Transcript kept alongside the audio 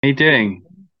How you Good doing?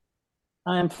 evening.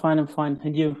 I am fine. I'm fine.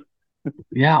 And you?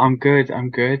 Yeah, I'm good. I'm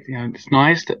good. It's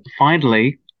nice that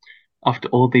finally, after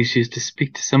all these years, to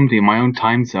speak to somebody in my own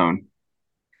time zone.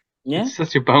 Yeah. It's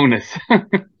such a bonus.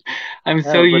 I'm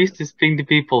so But used to speaking to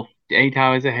people 8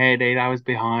 hours ahead, 8 hours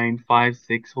behind, five,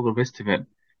 six, all the rest of it.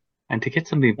 And to get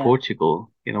somebody in yeah,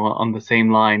 Portugal, on the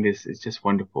same line is just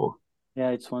wonderful. yeah,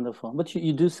 it's wonderful. But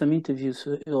you do some interviews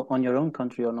on your own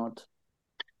country or not?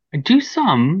 I do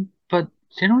some, but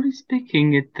generally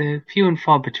speaking, they're few and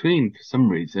far between for some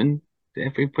reason.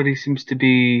 Everybody seems to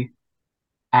be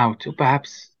out. Or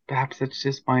perhaps that's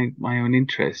just my own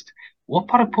interest. What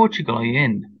part of Portugal are you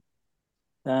in?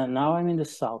 Now I'm in the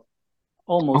south,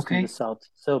 almost in the Okay. south.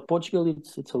 So Portugal,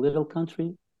 it's a little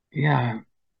country, Yeah.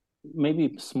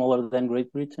 maybe smaller than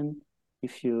Great Britain.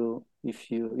 If you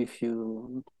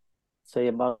say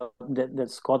about that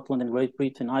Scotland and Great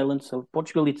Britain islands. So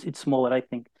Portugal, it's smaller, I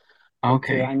think.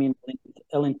 But I Okay. mean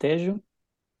Alentejo,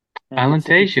 and it's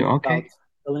Alentejo. in the south. Okay.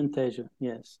 Alentejo,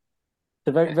 yes.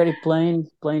 It's a very plain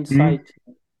Mm, sight.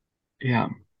 yeah.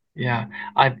 Yeah.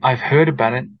 I've heard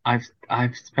about it.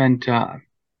 I've spent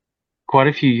quite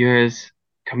a few years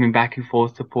coming back and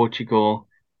forth to Portugal,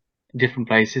 different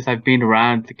places. I've been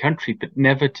around the country, but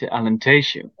never to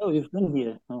Alentejo. Oh, you've been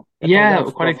here. Oh, at Yeah,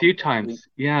 Algarve, quite a few probably. times.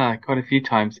 Yeah, quite a few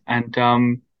times. And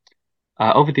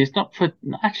over this, not for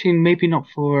actually maybe not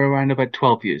for around about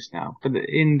 12 years now, but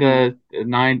in Mm. the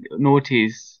nine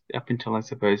noughties up until I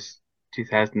suppose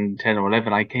 2010 or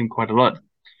 11, I came quite a lot.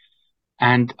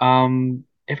 And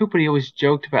everybody always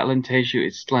joked about Alentejo.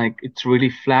 It's like it's really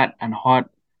flat and hot.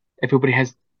 Everybody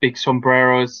has big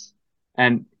sombreros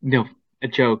and a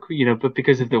joke, but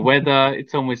because of the weather,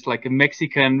 it's almost like a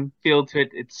Mexican feel to it.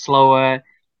 It's slower,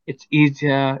 it's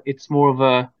easier, it's more of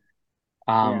a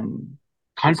Yeah, um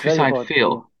it's very countryside hot here.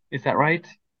 feel. Is that right?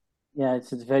 Yeah,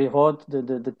 it's very hot.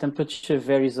 The temperature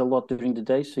varies a lot during the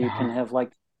day, so you can Uh, have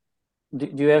like, do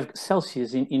you have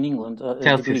Celsius in England,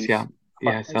 Celsius, yeah. degrees,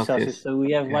 Yeah, Celsius? Celsius. So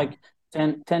we have Yeah. like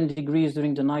 10 degrees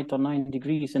during the night or 9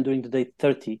 degrees, and during the day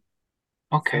 30.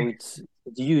 So Okay. it's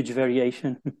a huge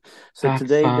variation. So That's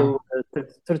today there were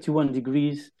 31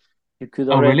 degrees. You could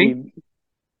oh really? already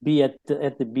be at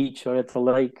the beach or at the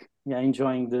lake, yeah,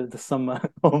 enjoying the summer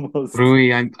almost.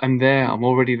 Rui, I'm there. I'm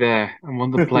already there. I'm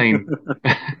on the plane.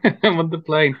 I'm on the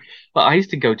plane. But I used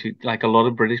to go to like a lot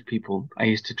of British people. I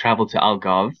used to travel to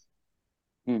Algarve.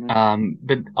 Hmm.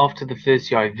 But after the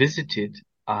first year I visited,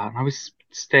 I was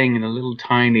staying in a little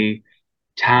tiny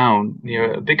town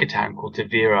near a bigger town called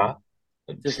Tavira.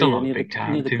 Still Tavira, not a big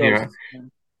near town, the Tavira. coast. Yeah.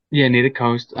 Yeah, near the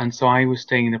coast. And so I was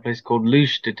staying in a place called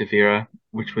Luz de Tavira,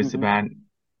 which was Hmm. about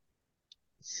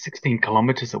 16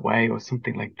 kilometers away or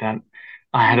something like that.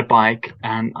 I had a Hmm. bike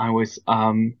and I was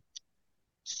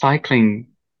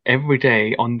cycling every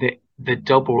day on the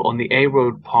double on the A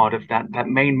road part of that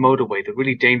main motorway, the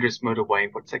really dangerous motorway.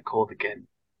 What's that called again?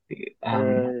 The,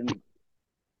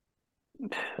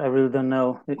 I really don't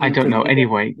know. I In don't know. Tavira,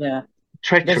 Anyway, yeah,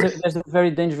 treacherous. there's a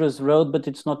very dangerous road, but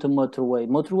it's not a motorway.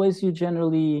 Motorways, you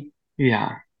generally,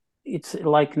 Yeah. it's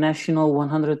like national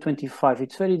 125.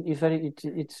 It's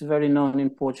very known in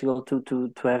Portugal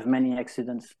to have many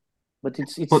accidents, but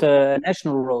it's But a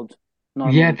national road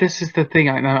yeah, normally. this is the thing.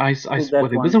 I know. With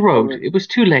Well, that it was one, a road. so It was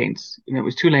two lanes. It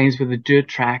was two lanes with a dirt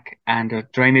track and a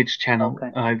drainage channel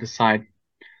okay. on either side.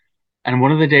 And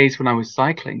one of the days when I was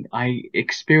cycling, I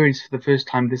experienced for the first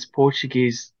time this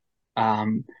Portuguese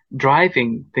um,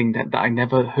 driving thing that I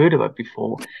never heard about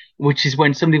before, which is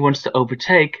when somebody wants to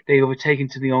overtake, they overtake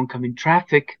into the oncoming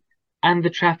traffic, and the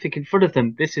traffic in front of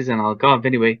them, this is an Algarve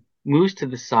anyway, moves to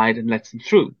the side and lets them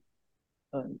through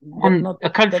Uh, that on not a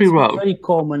country That's not road. very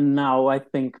common now, I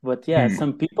think, but yeah, Hmm.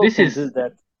 some people This can do is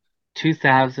that.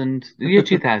 2000, the year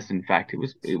 2000, in fact. It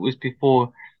was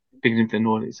before beginning of the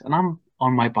noughties, and I'm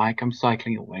on my bike, I'm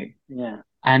cycling away. Yeah.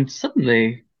 And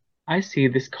suddenly, I see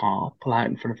this car pull out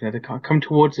in front of another car, come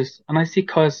towards us, and I see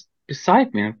cars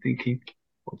beside me. I'm thinking,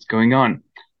 what's going on?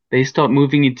 They start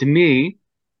moving into me.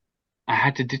 I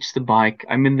had to ditch the bike.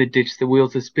 I'm in the ditch. The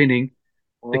wheels are spinning.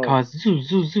 The Whoa. cars zoo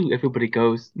zoo zoo. Everybody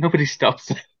goes. Nobody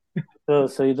stops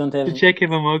So you don't to have check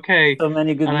if I'm okay. so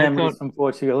many good And I memories thought, from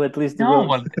Portugal, at least the no, roads.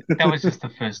 well, that was just the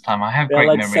first time. I have They're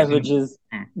great like memories. savages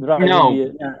Hmm. driving No,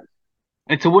 here. Yeah.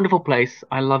 it's a wonderful place.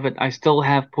 I love it. I still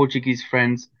have Portuguese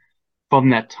friends from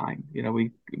that time.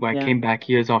 When I Yeah. came back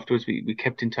years afterwards, we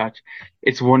kept in touch.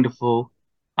 It's wonderful.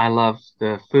 I love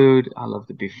the food. I love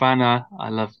the bifana. I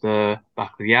love the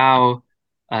bacalhau,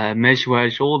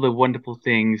 mejouage, all the wonderful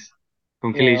things.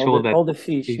 Yeah. Conquilhos, all that All the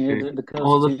fish near seafood, the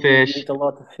all coast. the You fish, eat a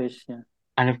lot of fish. Yeah.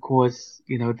 and of course,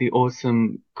 the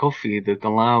awesome coffee, the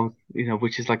galao,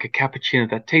 which is like a cappuccino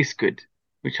that tastes good,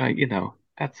 which I.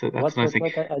 That's a nice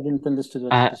thing. I didn't understand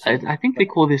what you said. I think they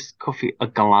call this coffee a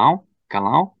galão.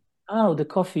 Galão? Oh, the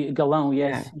coffee galão, Yeah.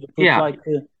 yes. You put Yeah. like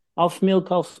half milk,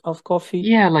 half coffee.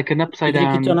 Yeah, like an You upside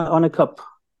drink it down, on a cup.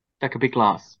 like a big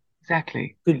glass.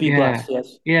 Exactly. Could be Yeah. glass,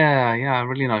 yes. Yeah, yeah,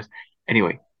 really nice.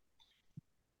 Anyway,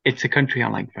 it's a country I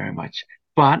like very much.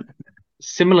 But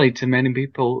similarly to many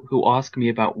people who ask me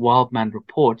about wildman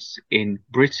reports in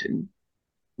Britain,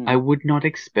 I Mm. would not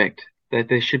expect that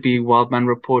there should be wildman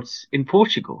reports in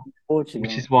Portugal,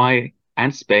 which is Portugal. why,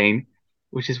 and Spain,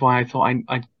 which is why I thought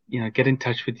I'd, get in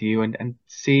touch with you and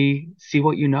see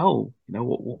what you know.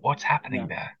 What's happening Yeah.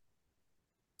 there.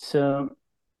 So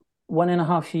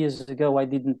 1.5 years ago, I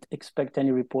didn't expect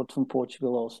any report from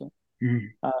Portugal also.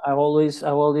 Mm, I always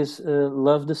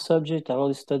loved the subject. I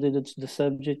always studied the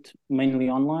subject mainly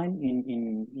online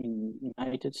in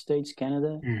United States,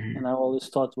 Canada, mm, and I always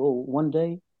thought, oh, one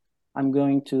day I'm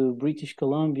going to British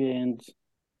Columbia and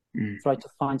mm, try to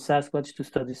find Sasquatch to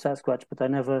study Sasquatch. But I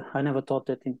never thought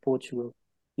that in Portugal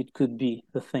it could be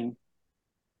the thing.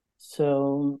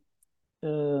 So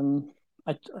um,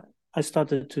 I I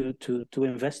started to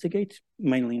investigate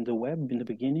mainly in the web in the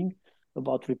beginning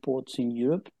about reports in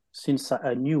Europe since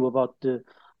I knew about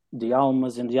the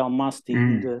Almas and the Almasti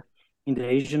mm, in the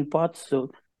Asian part.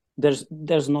 So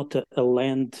there's not a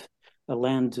land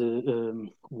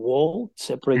wall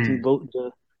separating mm, both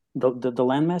the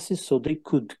land masses, so they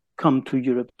could come to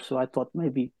Europe. So I thought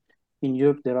maybe in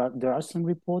Europe there are some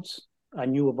reports. I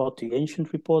knew about the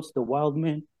ancient reports, the wild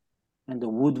men and the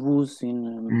Wodewose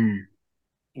mm,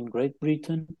 in Great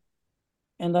Britain,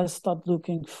 and I started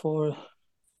looking for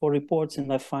reports,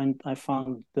 and I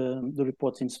found the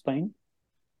reports in Spain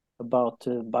about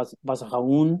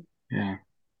Basraun yeah.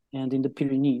 and in the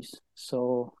Pyrenees.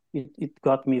 So it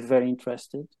got me very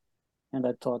interested, and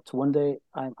I thought one day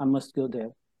I must go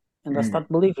there, and I Mm, started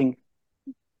believing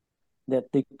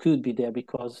that they could be there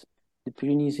because the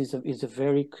Pyrenees is a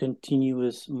very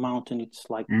continuous mountain. It's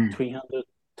like mm,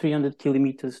 300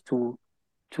 kilometers to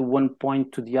one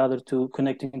point to the other, to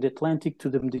connecting the Atlantic to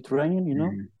the Mediterranean,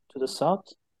 mm, to the south.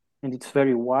 And it's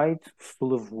very wide,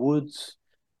 full of woods,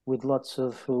 with lots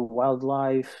of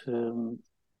wildlife,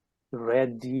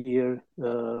 red deer.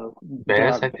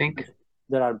 bears, I think.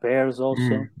 There are bears Mm,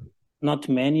 also, not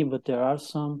many, but there are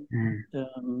some. mm,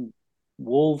 Um,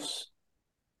 Wolves.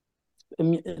 I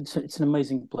mean, it's an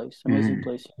amazing mm,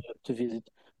 place to visit.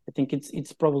 I think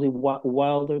it's probably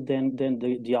wilder than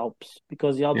the Alps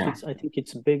because the Alps yeah. it's I think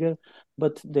it's bigger,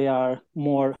 but they are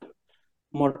more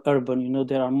urban.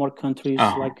 There are more countries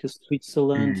Oh, like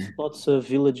Switzerland, mm, lots of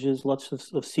villages, lots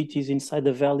of cities inside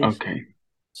the valleys. okay.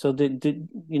 So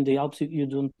in the Alps you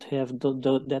don't have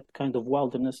that kind of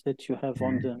wilderness that you have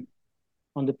Mm,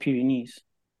 on the Pyrenees.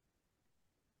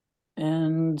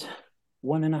 And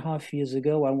 1.5 years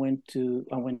ago, I went to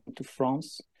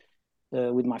France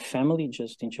with my family,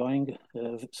 just enjoying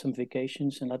some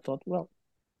vacations. And I thought, well,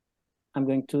 I'm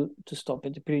going to stop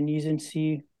at the Pyrenees and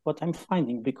see what I'm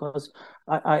finding because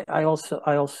I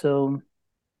also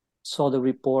saw the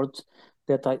report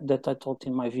that I talked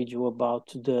in my video about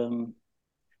the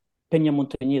Peña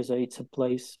Montañesa. It's a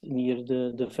place near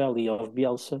the valley of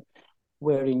Bielsa,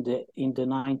 where in the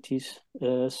 90s,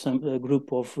 some a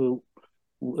group of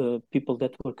people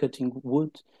that were cutting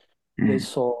wood, they mm,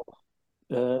 saw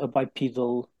a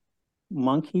bipedal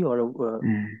monkey or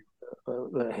mm,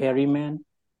 a hairy man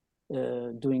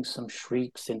doing some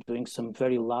shrieks and doing some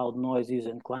very loud noises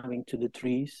and climbing to the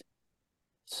trees.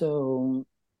 So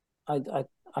I, I,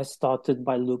 I started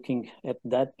by looking at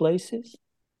that places.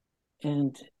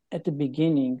 And at the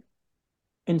beginning,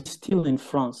 and still in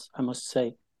France, I must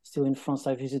say, still in France,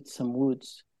 I visited some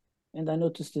woods and I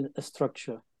noticed a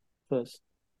structure first.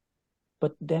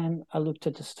 But then I looked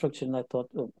at the structure and I thought,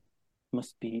 oh,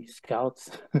 must be scouts.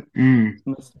 mm,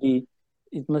 must be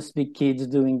it must be kids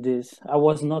doing this. I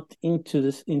was not into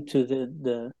the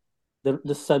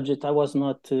subject. I was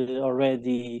not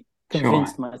already sure.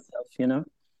 convinced myself.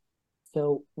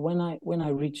 So when I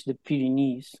reached the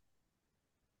Pyrenees,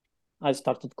 I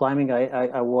started climbing.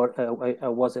 I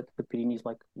was at the Pyrenees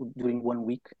like during one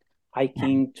week, Mm,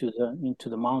 hiking into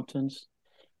the mountains,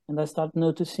 and I started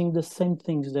noticing the same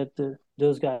things that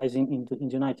those guys in the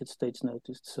United States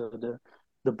noticed. So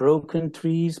the broken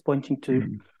trees pointing to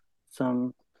mm,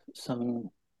 some some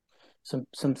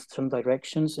some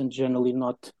directions, and generally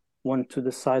not one to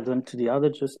the side, one to the other,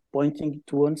 just pointing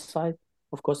to one side.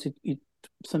 Of course, it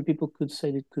some people could say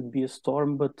it could be a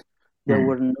storm, but there mm,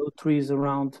 were no trees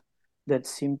around that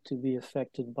seemed to be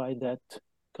affected by that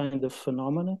kind of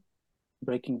phenomena,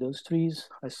 breaking those trees.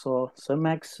 I saw some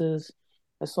axes.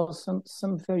 I saw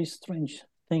some very strange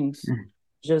things. mm.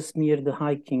 just near the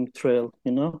hiking trail,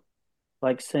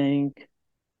 like saying,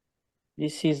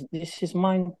 this is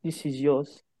mine, this is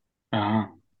yours. Uh,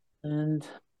 And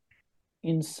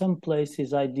in some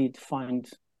places, I did find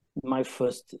my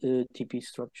first TP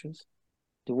structures.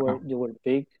 They were oh, they were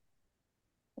big,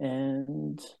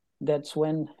 and that's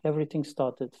when everything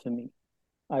started for me.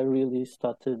 I really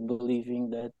started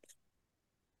believing that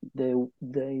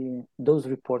those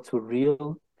reports were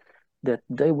real, that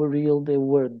they were real, they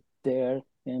were there,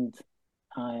 and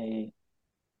I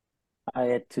I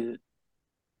had to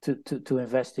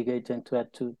investigate and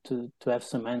to have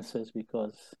some answers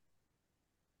because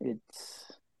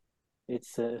it's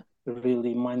it's a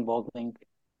really mind-boggling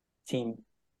team.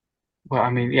 well, I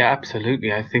mean, yeah,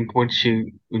 absolutely. I think once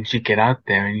you get out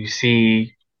there and you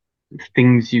see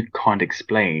things you can't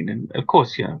explain, and of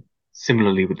course,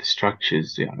 similarly with the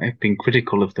structures, I've been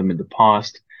critical of them in the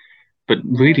past, but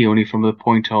Yeah, really only from the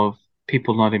point of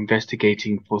people not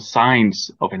investigating for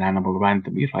signs of an animal around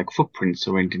them, like footprints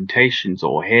or indentations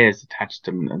or hairs attached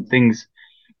to them and things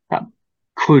that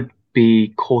could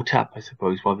be caught up, I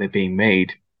suppose, while they're being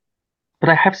made. But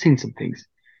I have seen some things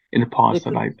in the they past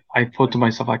that could. I thought to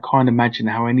myself, I can't imagine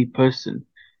how any person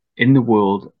in the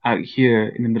world out here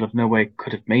in the middle of nowhere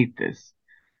could have made this.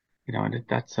 And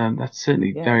that's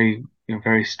certainly Yeah,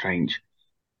 very strange.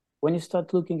 when you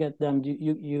start looking at them,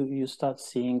 you start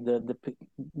seeing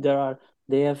there are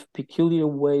they have peculiar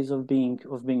ways of being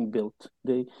built.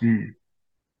 They Mm,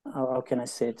 how can I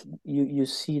say it? You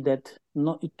see that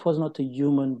not it was not a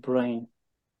human brain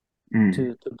mm,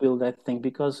 to build that thing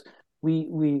because we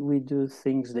do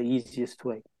things the easiest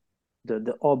way,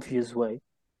 the obvious way,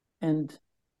 and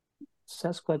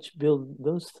Sasquatch built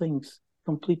those things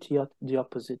completely the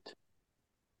opposite.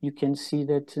 You can see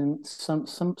that in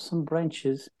some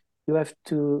branches you have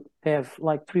to have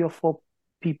like three or four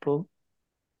people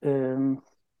um,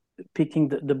 picking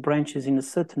the branches in a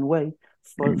certain way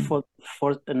for mm. for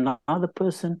for another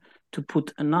person to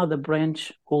put another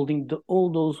branch holding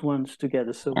all those ones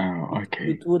together. So Oh, it okay.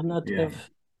 it would not Yeah. have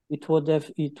it would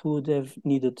have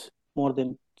needed more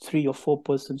than three or four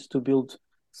persons to build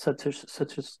such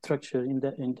a structure in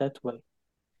that way.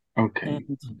 Okay.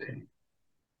 And Okay.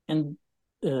 and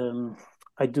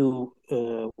I do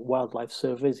wildlife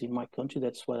surveys in my country.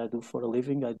 That's what I do for a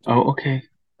living. I Oh, do okay.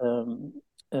 um,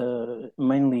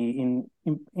 mainly in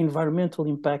environmental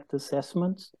impact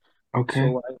assessments. Okay.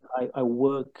 So I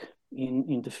work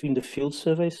in the field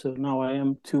survey. So now I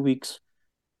am 2 weeks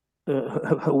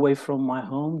away from my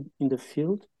home in the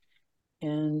field,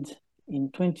 and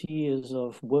in 20 years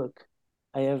of work,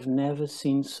 I have never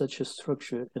seen such a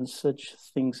structure and such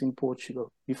things in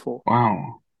Portugal before.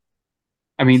 Wow.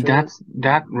 I mean, So that's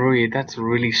a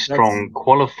really that's strong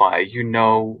qualifier. You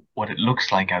know what it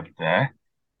looks like out there.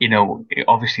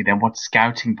 Obviously then what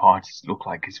scouting parties look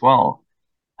like as well,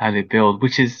 how they build,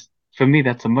 which is, for me,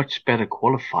 that's a much better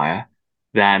qualifier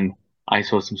than I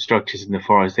saw some structures in the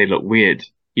forest. They look weird.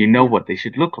 You know yeah. what they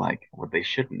should look like, what they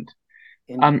shouldn't.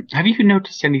 And Have you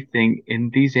noticed anything in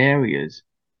these areas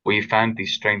where you found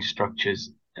these strange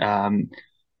structures?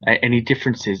 Any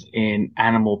differences in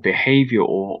animal behavior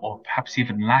or perhaps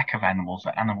even lack of animals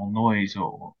or animal noise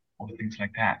or things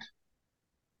like that?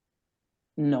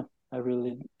 no, I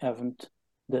really haven't.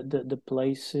 The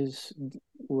places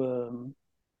um,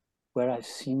 where I've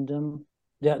seen them,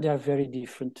 they are very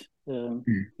different.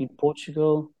 Mm, In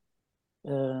Portugal,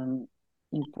 um,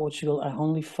 I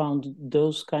only found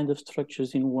those kind of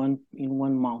structures in one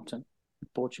mountain in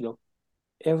Portugal.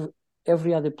 Every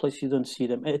every other place you don't see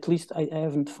them. At least I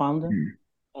haven't found them, mm,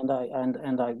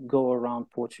 and I go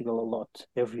around Portugal a lot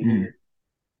every mm, year.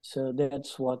 So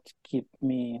that's what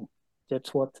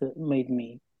made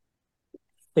me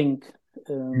think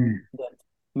mm. that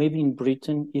maybe in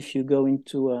Britain, if you go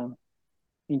into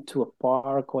a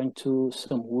park or into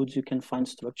some woods, you can find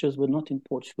structures, but not in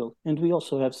Portugal. And we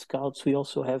also have scouts, we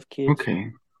also have kids.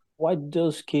 Okay. Why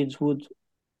those kids would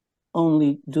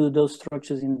only do those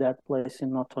structures in that place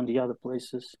and not on the other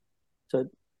places? So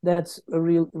that's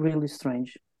really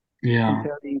strange. Yeah.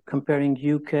 Comparing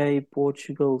UK,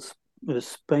 Portugal,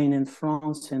 Spain, and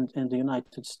France, and the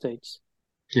United States.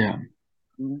 Yeah.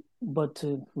 But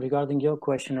regarding your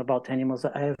question about animals,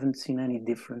 I haven't seen any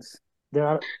difference. There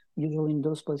are usually in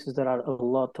those places there are a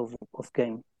lot of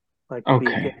game, like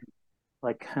big Okay. game,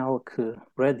 like elk,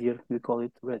 red deer. We call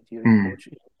it red deer in Mm.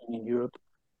 Portugal and in Europe,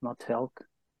 not elk.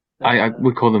 I Uh,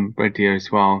 would call them red deer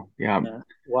as well. Yeah.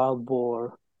 Wild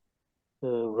boar,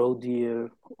 roe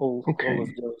deer, all of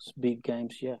Okay. those big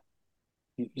games. Yeah,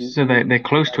 you you So you they're you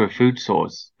close have to a food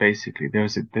source, basically.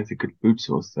 There's a good food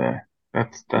source there. If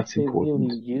That's they really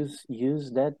important.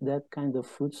 use that kind of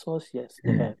food source, yes,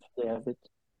 Mm, they have it.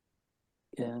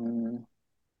 Um,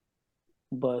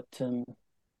 but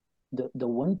the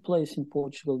one place in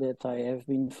Portugal that I have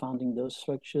been finding those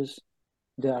structures,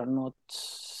 they are not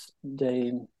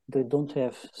they they don't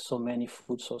have so many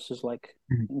food sources like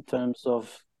mm, in terms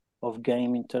of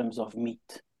game, in terms of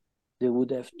meat. They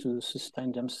would have to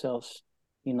sustain themselves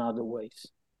in other ways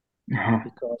uh-huh,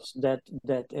 because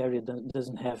that area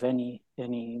doesn't have any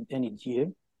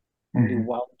deer, only mm,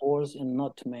 wild boars and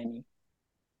not many.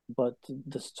 But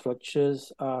the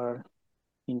structures are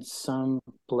in some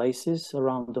places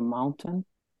around the mountain,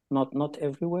 not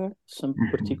everywhere. Some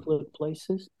mm. particular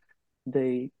places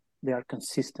they they are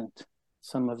consistent.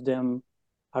 Some of them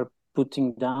are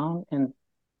putting down, and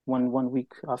one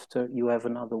week after you have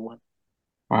another one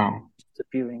Wow.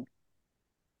 disappearing.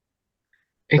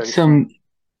 Very It's strange.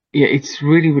 yeah, it's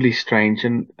really strange.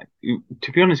 And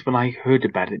to be honest, when I heard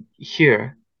about it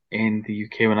here in the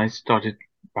UK, when I started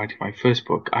writing my first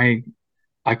book, I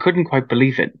couldn't quite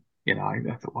believe it. I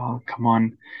thought, well, come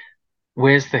on,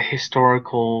 where's the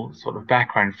historical sort of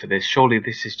background for this? Surely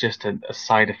this is just a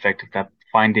side effect of that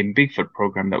Finding Bigfoot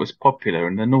program that was popular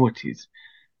in the noughties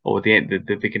or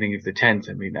the beginning of the tens.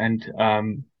 I mean,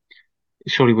 and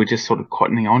surely we're just sort of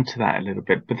cottoning onto that a little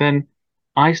bit. But then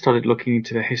I started looking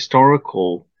into the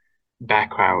historical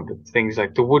background of things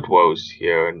like the Woodwose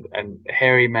here and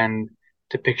hairy men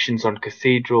depictions on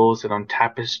cathedrals and on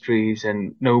tapestries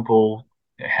and noble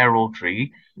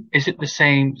heraldry. Is it the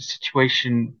same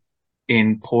situation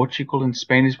in Portugal and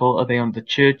Spain as well? Are they on the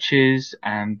churches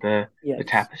and the Yes,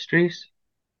 tapestries?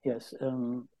 yes.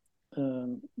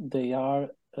 They are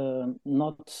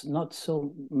not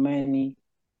so many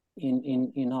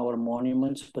in our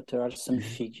monuments, but there are some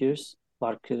Mhm. figures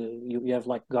like you have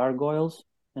like gargoyles,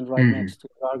 and right Mhm. next to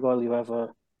gargoyle you have a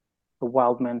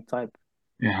wild man type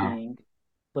Yeah. being.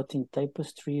 But in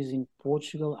tapestries in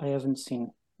Portugal, I haven't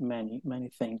seen many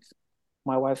things.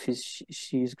 My wife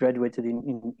she's graduated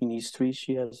in history.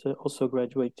 She has also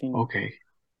graduated Okay.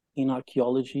 in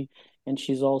archaeology, and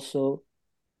she's also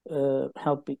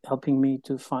helping me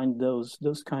to find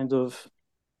those kind of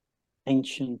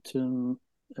ancient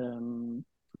um,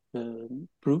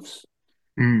 proofs,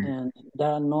 Mm. and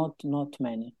there are not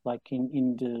many. Like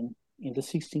in the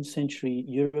 16th century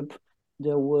Europe,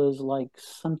 there was like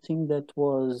something that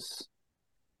was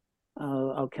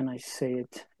how can I say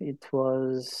it? It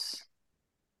was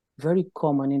very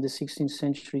common in the 16th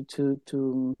century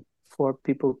to for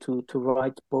people to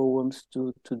write poems,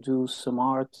 to do some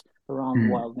art around Mm.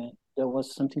 wild men. There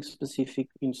was something specific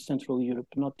in Central Europe,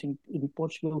 not in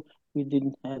Portugal. We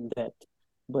didn't have that,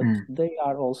 but Mm. they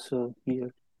are also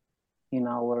here in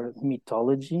our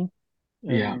mythology.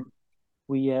 Yeah. Um,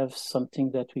 we have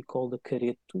something that we call the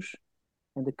caretos,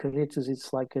 and the caretos is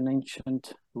like an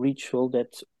ancient ritual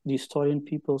that the historian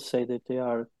people say that they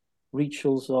are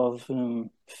rituals of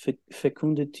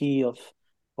fecundity of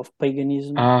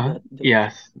paganism that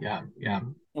Yes. Yeah. Yeah.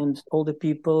 and all the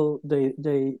people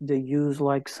they use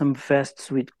like some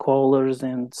vests with collars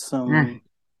and Mm.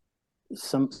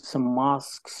 some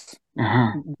masks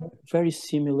Uh-huh. very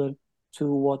similar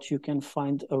to what you can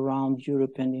find around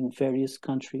Europe and in various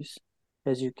countries.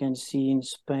 As you can see in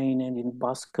Spain and in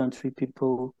Basque Country,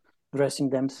 people dressing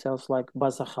themselves like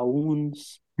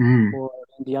Basahauns, Mm. or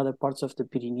in the other parts of the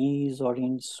Pyrenees, or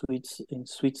in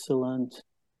Switzerland.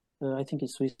 I think in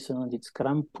Switzerland it's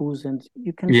Krampus, and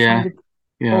you can find Yeah. it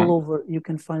all Yeah. over. You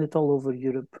can find it all over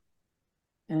Europe,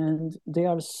 and they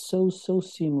are so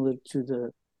similar to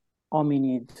the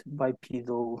hominid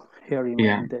bipedal hairy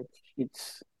Yeah. man that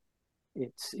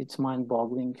it's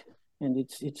mind-boggling, and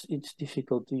it's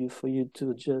difficult for you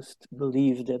to just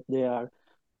believe that they are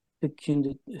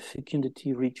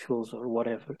fecundity rituals or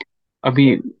whatever. I But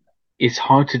mean, it's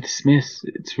hard to dismiss.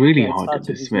 It's really yeah, it's hard to hard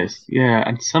to dismiss. dismiss. Yeah,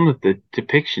 and some of the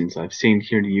depictions I've seen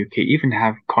here in the UK even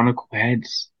have conical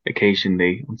heads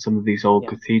occasionally on some of these old Yeah,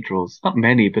 cathedrals. Not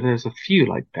many, but there's a few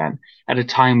like that. At a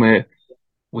time where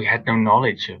we had no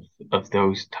knowledge of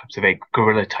those types of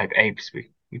gorilla type apes.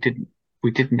 We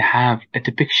didn't have a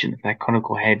depiction of that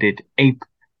conical headed ape,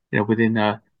 within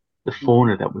the mm-hmm.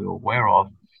 fauna that we were aware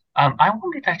of. I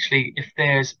wondered actually if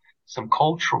there's some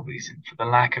cultural reason for the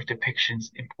lack of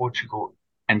depictions in Portugal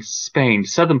and Spain,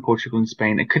 southern Portugal and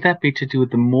Spain, and could that be to do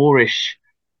with the Moorish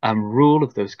rule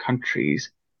of those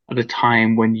countries at a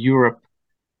time when Europe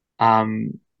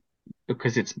um,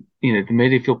 because it's the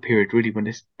medieval period really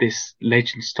when this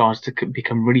legend starts to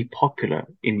become really popular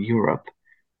in Europe,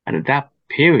 and at that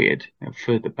period,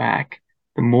 further back,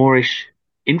 the Moorish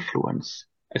influence,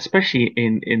 especially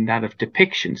in that of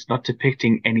depictions, not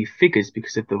depicting any figures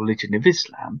because of the religion of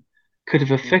Islam, could have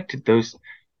Yeah, affected those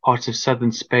parts of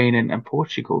southern Spain and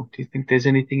Portugal. Do you think there's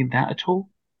anything in that at all?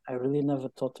 I really never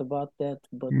thought about that,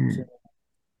 but Mm.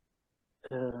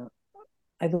 uh,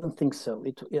 I don't think so.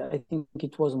 Yeah, I think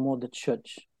it was more the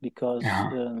church because Yeah.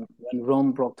 when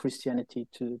Rome brought Christianity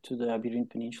to the Iberian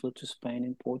Peninsula, to Spain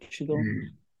and Portugal,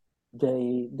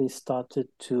 Mm. they started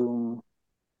to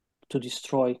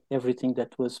destroy everything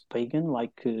that was pagan,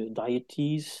 like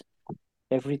deities,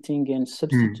 everything, and Mm.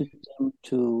 substitute them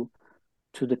to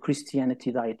the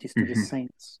Christianity deities, to the Hmm.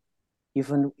 saints.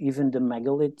 Even the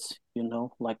megaliths,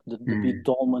 like the big Mm.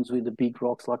 dolmens with the big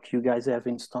rocks, like you guys have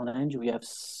in Stonehenge. We have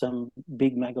some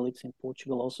big megaliths in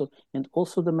Portugal also, and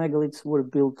also the megaliths were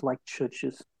built like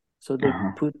churches. So they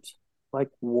Uh-huh. put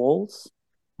like walls,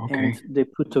 and Okay. they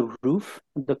put a roof,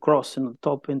 the cross on the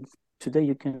top, and today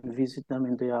you can visit them,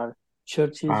 and they are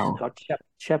churches Wow. or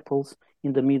chapels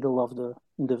in the middle of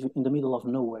the middle of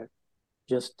nowhere,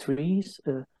 just trees,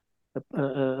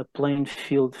 a plain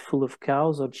field full of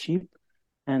cows or sheep,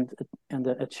 and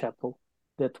a chapel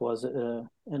that was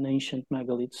an ancient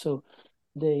megalith. So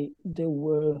they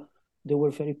were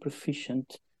very proficient,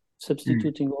 Mm.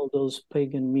 substituting all those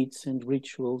pagan myths and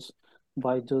rituals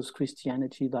by those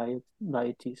Christianity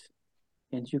deities.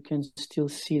 And you can still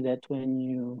see that when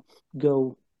you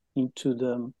go into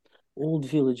the old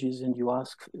villages and you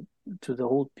ask to the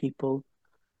old people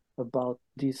about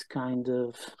these kind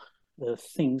of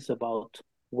things, about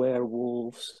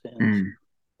werewolves and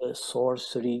Mm.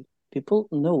 sorcery. People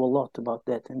know a lot about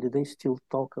that, and they still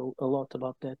talk a lot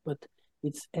about that. But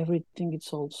it's everything.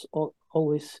 It's also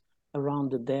always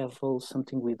around the devil,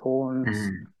 something with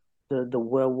horns. Mm. The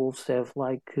werewolves have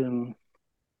like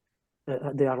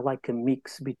they are like a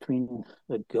mix between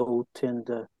a goat and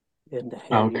a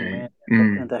hairy Okay. man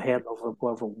and Mm. the head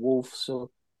of a wolf.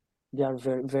 So they are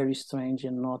very very strange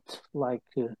and not like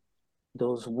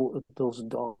those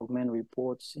dogman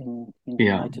reports in the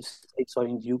Yeah. United States or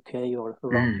in the UK or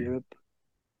around Mm. Europe.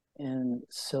 And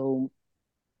so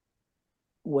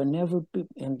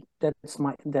and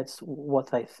that's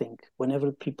what I think.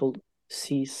 Whenever people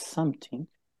see something,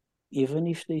 even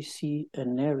if they see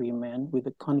an hairy man with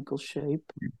a conical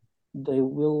shape, they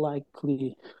will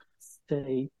likely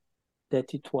say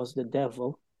that it was the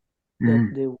devil,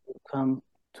 that Mm.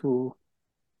 to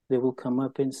they will come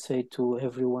up and say to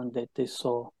everyone that they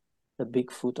saw a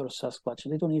Bigfoot or a Sasquatch.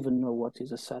 They don't even know what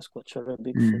is a Sasquatch or a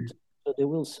Bigfoot. Mm. So they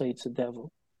will say it's a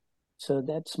devil. So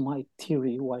that's my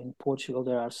theory why in Portugal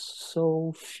there are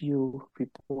so few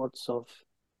reports of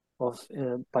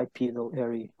bipedal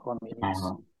hairy hominids.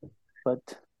 Uh-huh.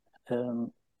 But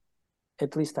um,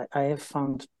 at least I have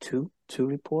found two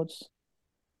reports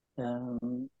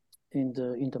um, in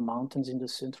the mountains in the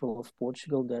central of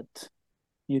Portugal that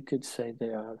you could say they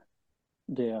are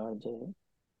the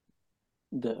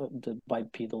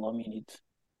bipedal hominid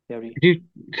hairy. Could you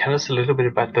tell us a little bit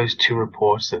about those two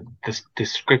reports, the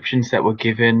descriptions that were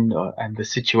given, and the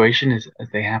situation as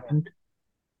they Yeah. happened?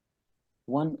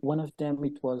 One of them,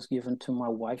 it was given to my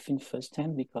wife in first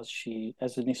hand because she,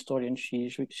 as an historian,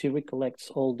 she recollects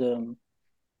all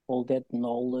that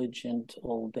knowledge and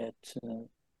all that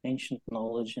ancient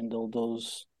knowledge and all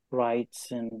those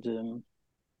rites and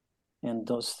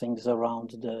those things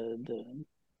around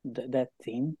that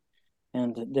theme.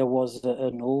 And there was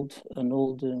an old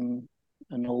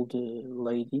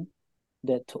lady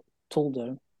that told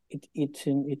her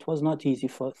it was not easy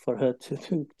for her to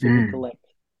Mm.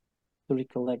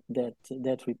 recollect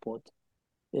that report.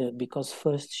 Because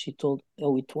first she told,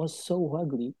 "Oh, it was so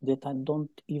ugly that I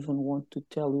don't even want to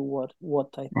tell you what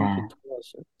I think it Wow.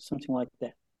 was," or something like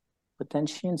that. But then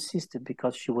she insisted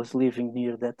because she was living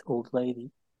near that old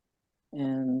lady,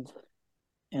 and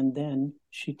then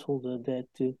she told her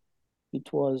that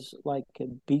it was like a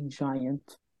big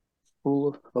giant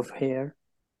full of hair,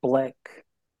 black,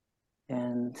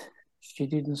 and she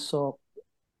didn't saw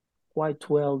quite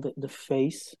well the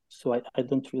face. So I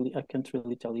can't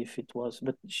really tell if it was,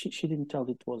 but she didn't tell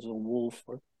it was a wolf.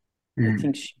 Or I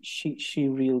think Mm. she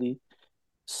really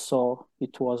saw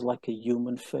it was like a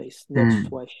human face. That's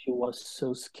Mm. why she was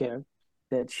so scared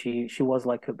that she was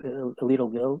like a little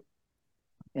girl,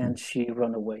 and she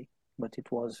ran away. But it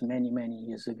was many many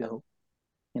years ago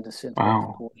in the center of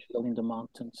Wow. Portugal in the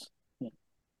mountains. Yeah,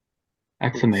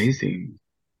 That's it's amazing.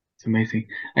 It's amazing.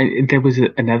 And there was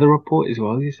another report as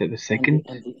well. You said the second?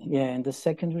 yeah, and the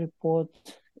second report,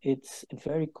 it's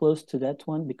very close to that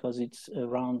one because it's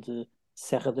around the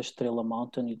Serra da Estrela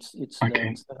mountain. It's the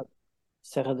Okay.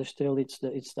 Serra da Estrela.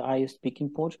 It's the highest peak in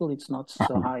Portugal. It's not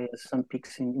so Uh-huh. high as some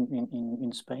peaks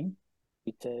in Spain.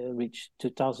 It reached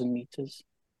 2,000 meters,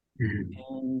 Mm.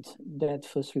 and that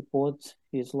first report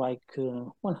is like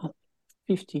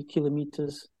 50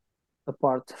 kilometers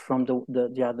apart from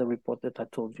the other report that I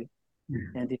told you.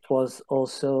 mm, And it was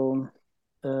also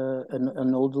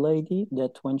an old lady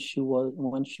that when she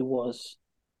was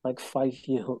like 5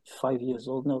 years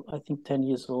old, no, I think 10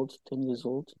 years old.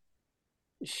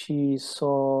 She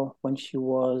saw when she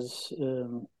was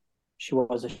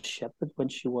a shepherd when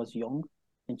she was young,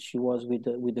 and she was with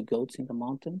the goats in the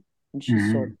mountain, and she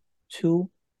saw mm, two,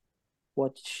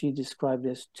 what she described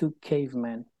as two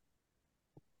cavemen,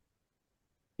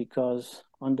 because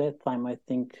on that time I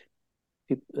think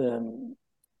um,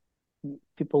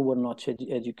 people were not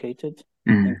educated,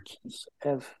 and mm, kids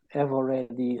have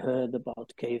already heard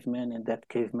about cavemen, and that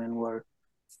cavemen were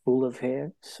full of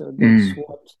hair. So that's mm.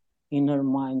 what in her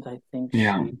mind I think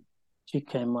Yeah. she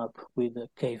came up with a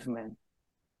caveman.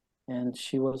 And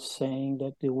she was saying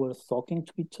that they were talking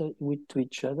to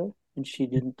each other, and she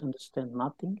didn't understand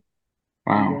nothing.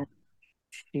 And then Wow.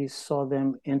 she saw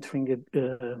them entering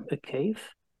a cave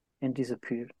and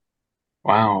disappear.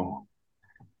 Wow.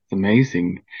 It's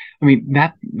amazing. I mean,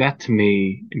 that to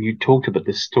me, and you talked about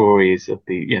the stories of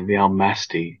the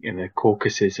Almasti in the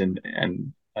Caucasus and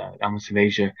almost in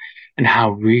Asia, and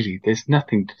how really there's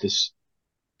nothing to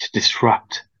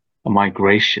disrupt a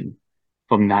migration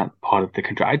from that part of the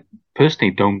country. I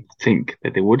personally don't think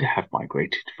that they would have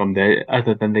migrated from there,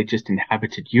 other than they just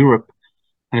inhabited Europe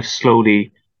and have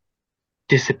slowly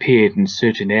disappeared in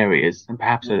certain areas, and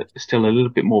perhaps Yes. are still a little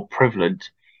bit more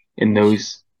prevalent in And she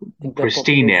those think that pristine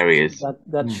population areas.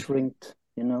 got Mm, shrinked,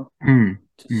 mm,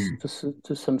 mm,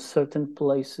 to some certain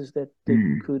places that they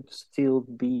mm, could still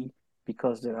be,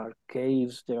 because there are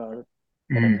caves, there are,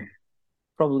 I don't mm, know,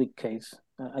 probably caves.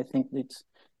 I think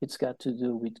it's got to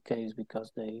do with caves,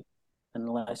 because they,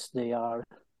 unless they are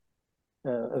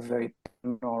a very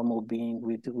normal being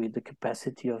with the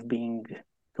capacity of being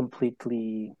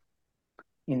completely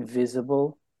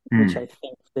invisible, which mm, I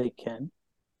think they can.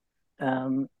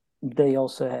 Um, they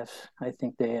also have, I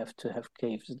think they have to have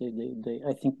caves.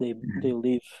 I think they mm.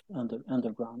 live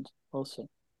underground also.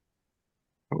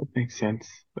 That would make sense.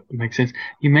 That would make sense.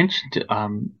 You mentioned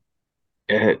uh,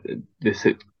 this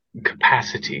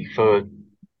capacity for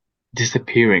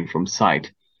disappearing from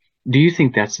sight. Do you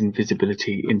think that's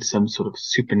invisibility in some sort of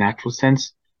supernatural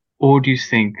sense, or do you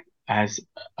think as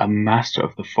a master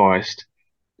of the forest?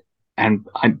 And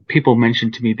people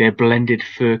mention to me their blended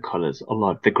fur colors a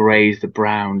lot, the grays, the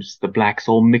browns, the blacks,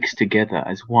 all mixed together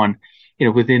as one.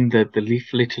 Within the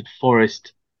leaf littered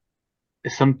forest,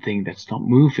 something that's not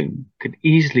moving could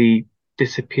easily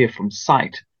disappear from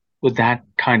sight with that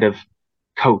kind of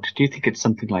coat. Do you think it's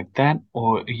something like that,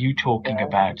 or are you talking Yeah,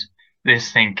 about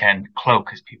this thing can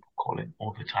cloak, as people call it,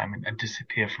 all the time and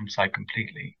disappear from sight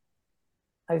completely?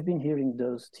 I've been hearing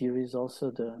those theories also.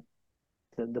 The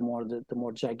more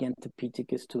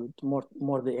gigantopithecus is to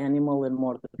more the animal and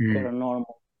more the Mm,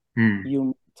 paranormal mm,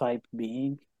 human type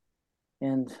being.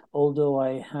 And although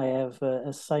I have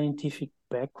a scientific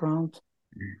background,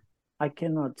 mm, I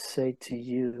cannot say to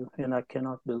you, and I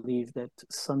cannot believe that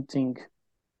something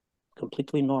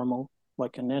completely normal,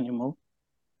 like an animal,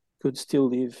 could still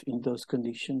live in those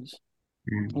conditions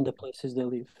in mm. the places they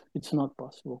live. It's not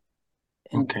possible.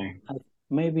 And Okay. I,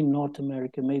 maybe North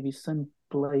America, maybe some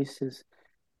places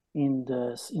in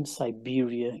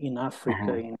Siberia, in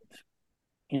Africa, Uh-huh.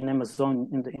 in Amazon,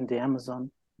 in the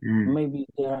Amazon, Mm, maybe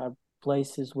there are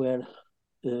places where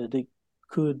they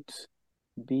could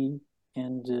be,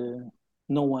 and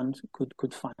no one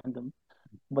could find them,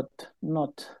 but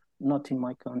not in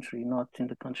my country, not in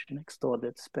the country next door,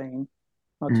 that's Spain,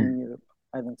 not mm, in Europe.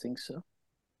 I don't think so.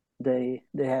 They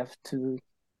have to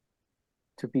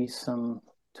be some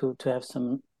to have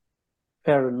some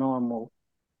paranormal,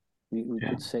 we yeah.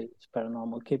 could say it's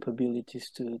paranormal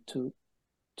capabilities to to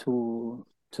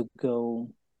go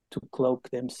to cloak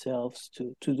themselves,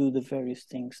 to do the various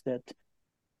things that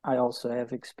I also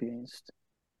have experienced.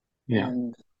 Yeah.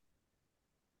 And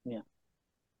yeah,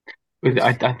 But I,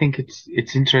 it's I think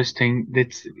it's interesting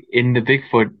that in the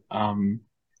Bigfoot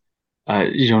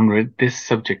genre, this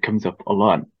subject comes up a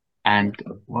lot. yeah, And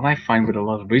what I find with a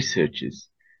lot of researchers,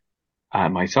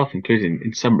 myself included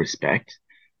in some respect,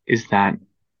 is that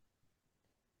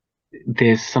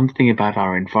there's something about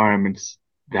our environments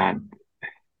that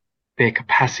their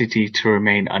capacity to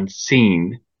remain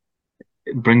unseen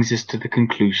brings us to the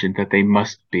conclusion that they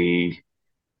must be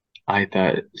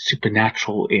either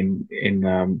supernatural in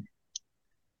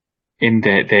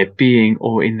their being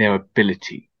or in their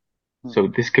ability. mm, So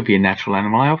this could be a natural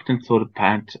animal. I often thought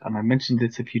about, and I mentioned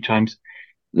this a few times,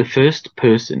 the first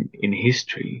person in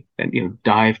history that,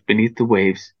 dived beneath the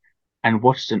waves and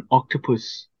watched an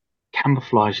octopus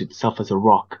camouflage itself as a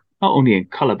rock not only in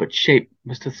color but shape,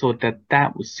 must have thought that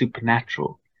that was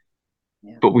supernatural.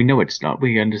 Yeah. But we know it's not.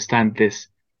 We understand this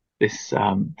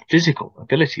physical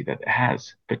ability that it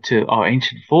has. But to our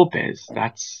ancient forebears, And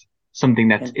that's something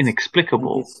that's and this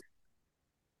and inexplicable. this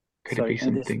Could it be sorry,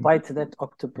 and something? despite that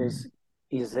Mm, octopus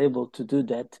is able to do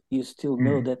that, you still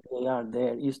know mm, that they are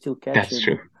there. You still that's capture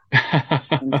true.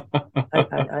 them.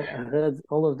 And I heard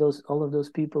all of those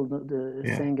people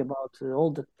Yeah, saying about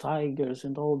all the tigers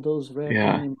and all those rare yeah,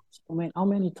 animals. I mean, how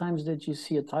many times did you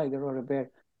see a tiger or a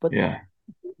bear? But yeah.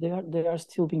 they are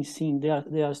still being seen. They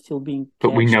are still being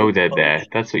But we catched know they're there.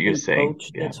 That's what you're and saying.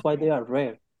 poached. Yeah. That's why they are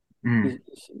rare. Mm,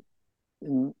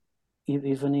 In-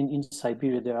 Even in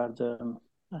Siberia, there are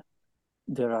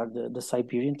the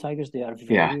Siberian tigers. They are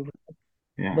yeah, very,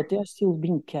 yeah, but they are still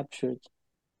being captured.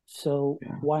 So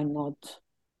yeah. why not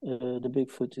the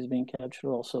Bigfoot is being captured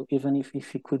also? Even if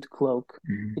he could cloak,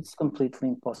 Mm, it's completely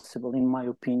impossible in my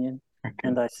opinion.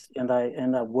 okay.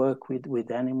 And I work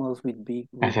with animals with big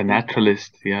As with a big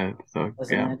naturalist, yeah. So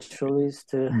as a yeah.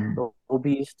 naturalist, Mm,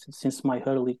 hobbyist since my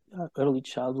early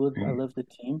childhood. I mm. love the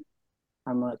team.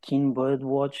 I'm a keen bird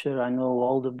watcher. I know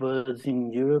all the birds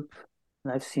in Europe.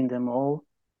 I've seen them all,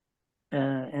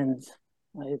 and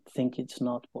I think it's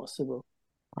not possible.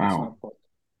 It's not Wow. possible.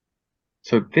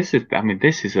 So this is, I mean,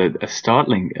 this is a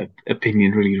startling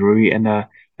opinion, really, Rui, and a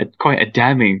quite a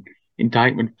damning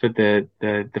indictment for the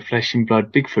flesh and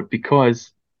blood Bigfoot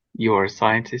because you're a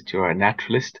scientist, you're a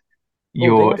naturalist,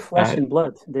 Oh, they you're are flesh and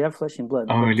blood. They are flesh and blood,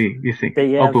 oh but really, you think,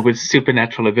 they oh, but have with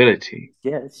supernatural ability.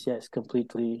 yes, yes,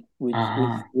 completely.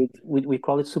 Uh-huh. We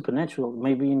call it supernatural.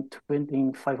 Maybe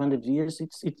in 500 years,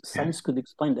 Yeah. science could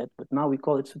explain that, but now we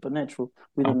call it supernatural.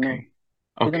 We don't know. Okay.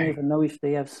 We don't Okay. even know if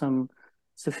they have some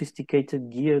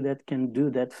sophisticated gear that can do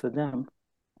that for them.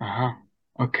 Uh-huh.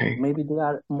 Okay. Maybe they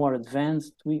are more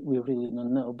advanced. We really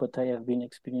don't know. But I have been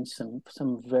experiencing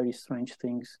some very strange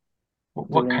things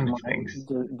What kind of things?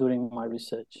 during my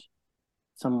research.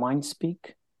 Some mind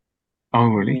speak. Oh,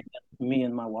 Me really? me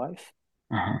and my wife.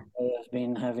 Uh-huh. I have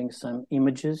been having some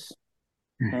images,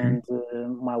 Hmm. and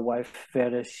my wife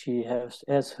Vera, she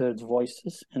has heard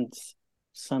voices and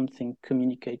something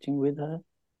communicating with her,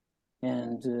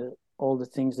 and all the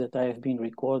things that I have been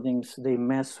recording, they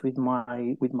mess with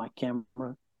my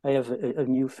camera. I have a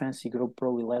new fancy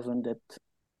GoPro 11 that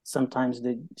sometimes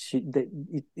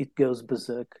it goes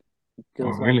berserk. It Oh,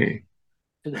 goes like really?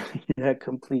 yeah,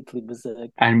 completely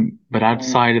berserk. And but And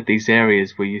outside of these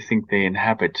areas where you think they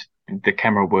inhabit, the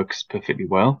camera works perfectly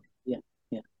well. yeah,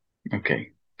 yeah,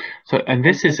 Okay. So, and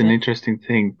this and is an then interesting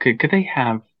thing. Could they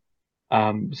have,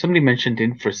 somebody mentioned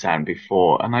infrasound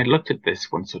before, and I looked at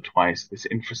this once or twice, this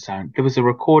infrasound. There was a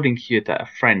recording here that a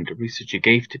friend, a researcher,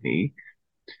 gave to me,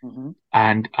 mhm,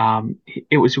 and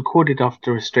it was recorded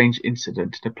after a strange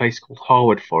incident in a place called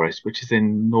Harwood Forest, which is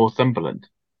in Northumberland.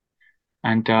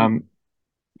 And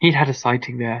he'd had a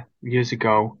sighting there years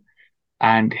ago,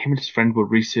 and him and his friend were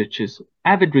researchers,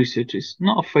 avid researchers,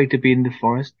 not afraid to be in the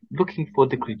forest, looking for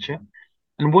the creature.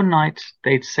 And one night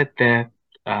they'd set their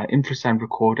infrasound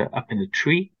recorder up in a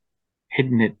tree,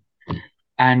 hidden it,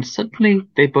 and suddenly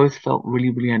they both felt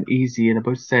really, really uneasy, and they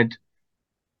both said,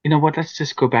 "You know what? Let's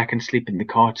just go back and sleep in the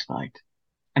car tonight."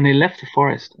 And they left the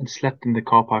forest and slept in the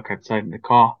car park outside in the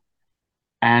car.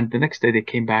 And the next day they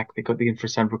came back, they got the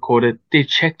infrasound recorder, they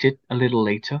checked it a little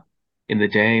later in the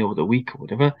day or the week or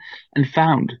whatever, and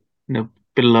found,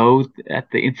 below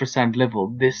at the infrasound level,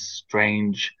 this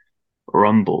strange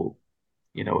rumble,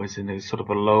 as in a sort of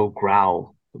a low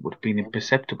growl that would have been mhm.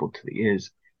 imperceptible to the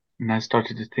ears. And I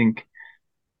started to think,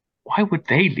 why would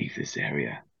they leave this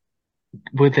area?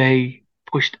 Were they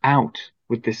pushed out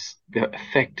with the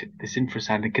effect, this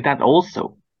infrasound? And could that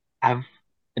also have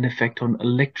an effect on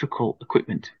electrical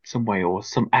equipment in some way or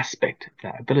some aspect of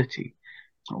that ability?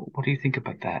 What do you think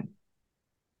about that?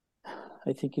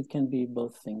 I think it can be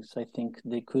both things. I think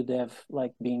they could have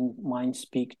like been mind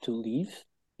speak to leave,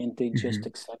 and they Hmm. just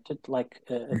accepted like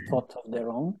a Hmm. thought of their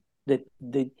own. That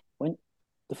they when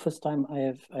the first time I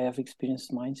have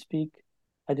experienced mind speak,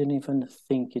 I didn't even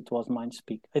think it was mind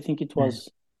speak. I think it Mm. was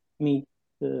me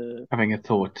uh, Having a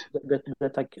thought.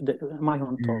 my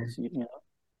own Mm. thoughts,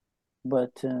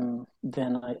 But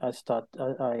then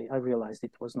I realized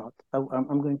it was not.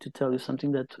 I'm going to tell you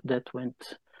something that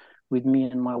went with me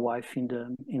and my wife in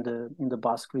the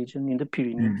Basque region in the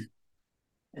Pyrenees.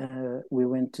 Mm. We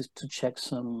went to check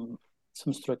some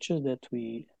structures that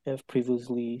we have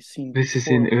previously seen This is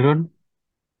in before. Iran.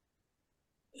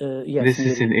 Yes, This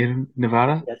near is in Irun. Iran,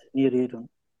 Nevada. Yes, near Irun.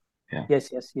 Yeah.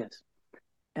 Yes, yes, yes.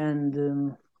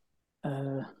 And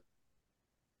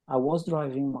I was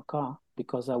driving my car,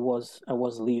 because I was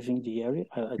leaving the area.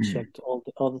 I mm, checked all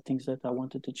the things that I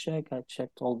wanted to check. I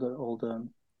checked all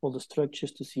the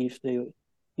structures to see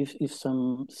if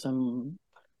some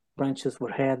branches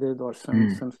were headed, or mm,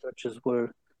 some structures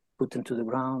were put into the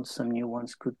ground, some new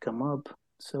ones could come up.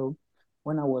 So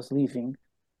when I was leaving,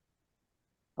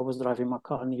 I was driving my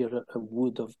car near a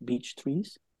wood of beech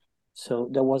trees. So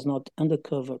there was not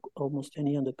undercover, almost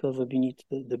any undercover beneath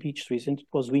the beech trees, and it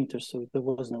was winter, so there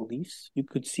was no leaves. You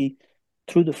could see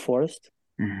through the forest,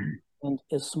 mm, and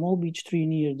a small beech tree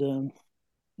near the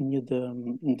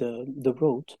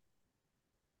road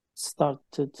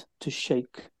started to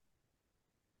shake,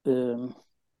 um,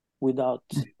 without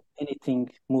anything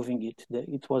moving it.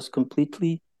 It was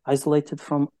completely isolated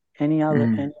from mm, any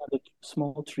other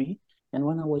small tree. And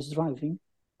when I was driving,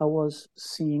 I was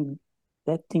seeing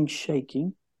that thing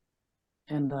shaking,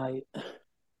 and I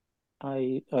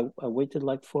waited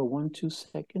like for 1 2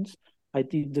 seconds. I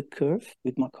did the curve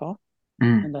with my car,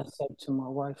 mm, and I said to my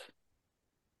wife,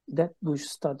 "That bush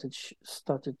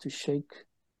started to shake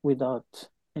without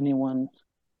anyone.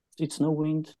 It's no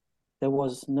wind. There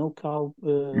was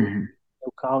mm,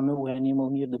 no animal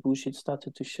near the bush. It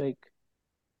started to shake."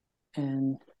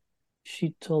 And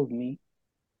she told me,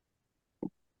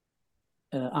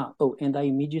 and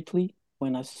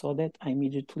when I saw that, I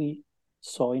immediately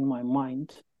saw in my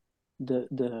mind the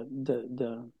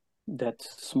that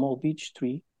small beech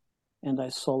tree, and I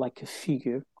saw like a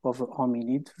figure of a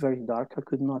hominid, very dark. I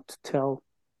could not tell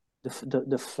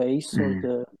the face or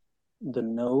mm, the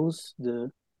nose.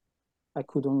 I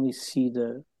could only see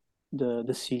the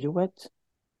silhouette,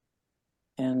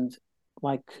 and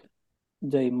like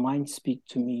they mind speak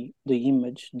to me the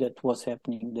image that was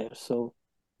happening there. So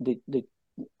they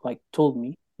like told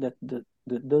me that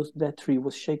that tree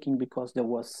was shaking because there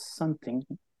was something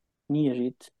near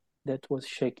it that was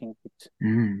shaking it.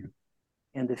 mm.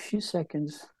 And a few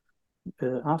seconds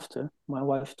after, my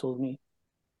wife told me,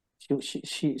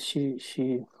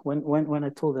 when I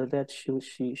told her that,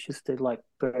 she stayed like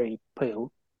very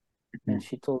pale, and Mm.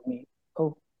 she told me,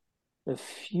 "Oh, a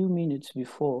few minutes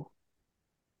before,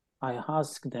 I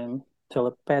asked them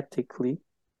telepathically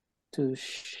to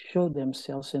show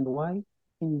themselves, and why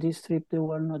in this trip they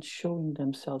were not showing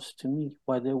themselves to me,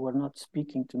 why they were not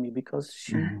speaking to me, because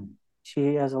Mhm,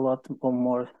 she has a lot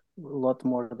more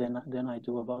than I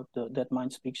do about that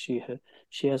mind speak.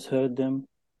 She has heard them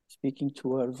speaking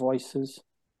to her voices,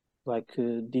 like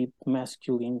deep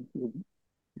masculine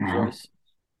uh-huh, voice.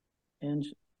 And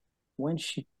when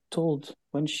she told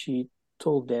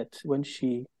that, when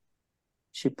she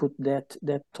put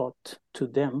that thought to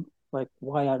them, like,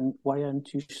 why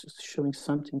aren't you showing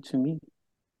something to me?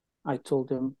 I told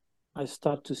them, I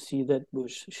start to see that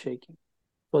bush shaking.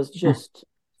 It was mm. just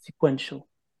sequential,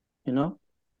 you know.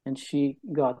 And she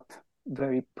got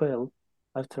very pale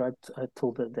after I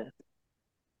told her that.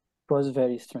 It was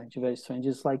very strange, very strange.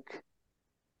 It's like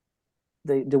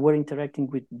they were interacting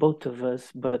with both of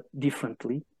us, but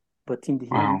differently. But in the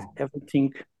end, Wow.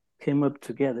 everything came up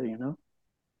together,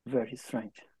 Very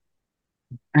strange.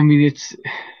 I mean,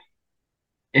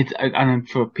 and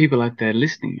for people out there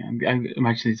listening, I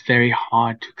imagine it's very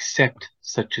hard to accept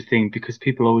such a thing because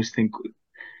people always think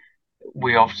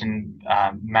we often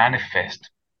manifest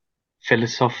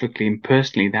philosophically and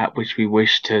personally that which we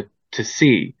wish to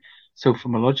see. So,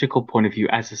 from a logical point of view,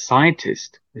 as a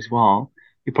scientist as well,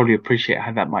 you probably appreciate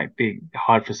how that might be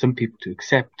hard for some people to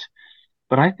accept.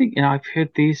 But I think, I've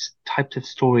heard these types of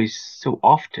stories so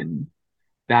often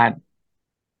that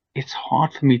it's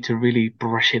hard for me to really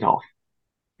brush it off.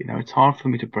 It's hard for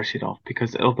me to brush it off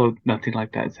because although nothing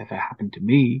like that has ever happened to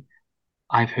me,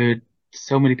 I've heard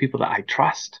so many people that I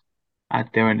trust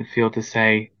out there in the field to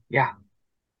say, yeah,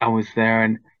 I was there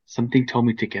and something told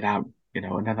me to get out,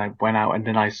 and then I went out and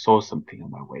then I saw something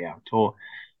on my way out. Or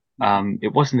Mhm.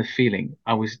 it wasn't a feeling.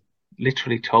 I was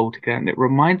literally told to get out. And it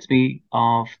reminds me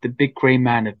of the big grey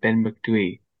man of Ben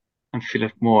McDwee and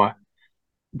Philip Moore,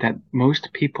 that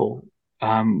most people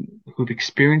who've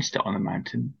experienced it on the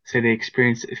mountain say they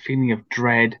experience a feeling of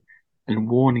dread and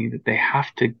warning that they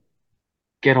have to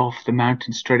get off the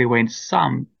mountain straight away. And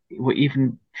some were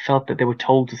even felt that they were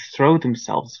told to throw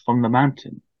themselves from the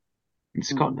mountain in Mhm.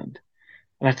 Scotland.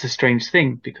 And that's a strange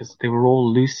thing because they were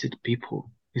all lucid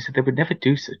people who said they would never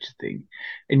do such a thing.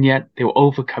 And yet they were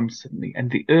overcome suddenly. And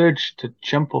the urge to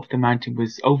jump off the mountain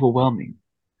was overwhelming.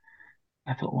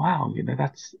 I thought, wow, isn't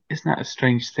that a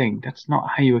strange thing? That's not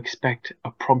how you expect a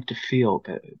prompt to feel,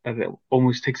 that it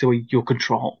almost takes away your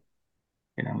control.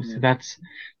 So Yeah.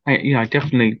 I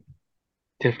definitely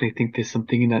think there's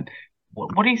something in that.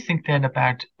 What do you think then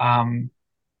about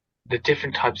the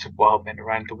different types of wild men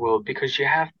around the world because you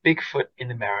have Bigfoot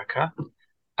in America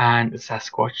and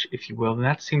Sasquatch, if you will, and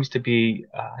that seems to be.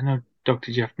 I know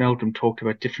Dr. Jeff Meldrum talked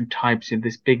about different types in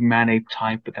this big man-ape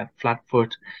type with that flat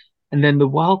foot, and then the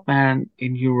wild man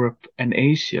in Europe and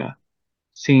Asia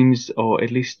seems, or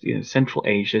at least Central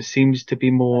Asia, seems to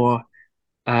be Yes, more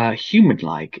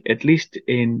human-like, at least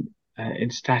in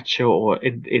stature or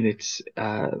in its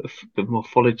the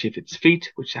morphology of its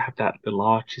feet, which have that little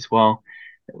arch as well.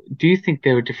 Do you think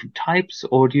there are different types,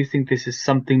 or do you think this is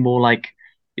something more like,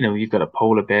 you've got a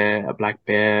polar bear, a black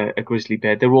bear, a grizzly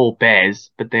bear. They're all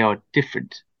bears, but they are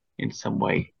different in some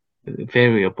way,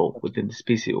 variable but within the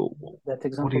species. that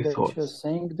What are example your that you're thoughts?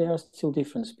 saying, they are still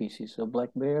different species. So black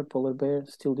bear, polar bear,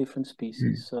 still different species.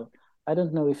 Mm, So I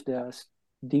don't know if there are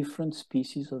different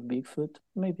species of Bigfoot.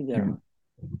 Maybe there mm, are.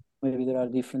 Maybe there are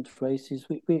different races.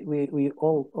 We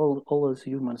all as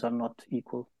humans are not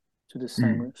equal to the mm,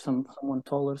 same. Someone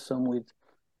taller, some with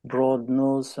broad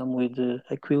nose, some with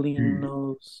aquiline mm.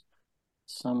 nose,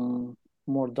 some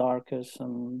more darker,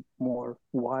 some more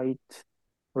white,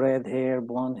 red hair,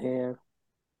 blonde hair.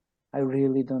 I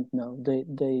really don't know.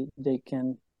 They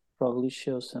can probably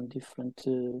show some different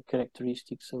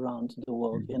characteristics around the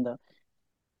world, Mm,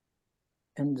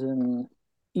 and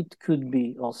it could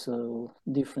be also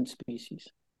different species.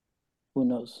 Who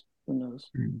knows? Who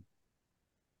knows? mm.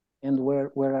 And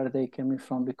where are they coming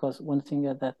from? Because one thing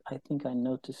that I think I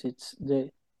notice, it's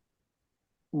the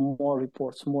more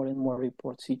reports, more and more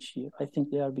reports each year. I think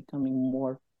they are becoming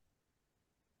more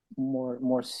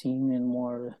seen and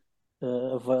more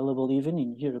available even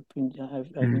in Europe.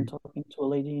 I've been Mm. talking to a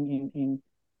lady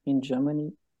in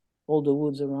Germany. All the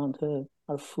woods around her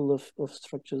are full of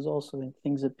structures also, and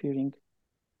things appearing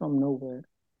from nowhere.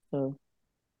 So,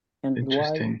 and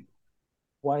Interesting.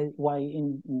 why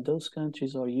in those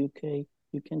countries or UK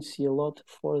you can see a lot of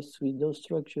forests with those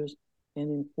structures, and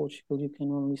in Portugal you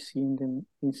can only see them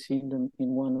in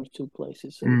one or two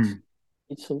places. So Mm.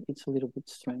 it's a little bit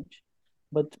strange.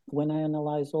 But when I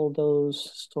analyze all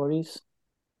those stories,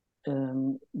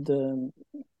 um, the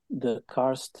the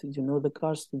karst, the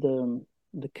karst,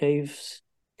 the cave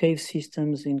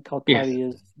systems in Yes.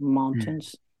 calcareous Mm.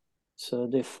 mountains. So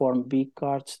they form big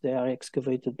karsts. They are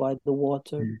excavated by the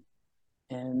water, Mm.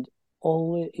 and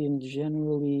always in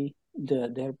generally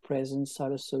their presence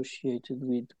are associated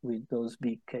with those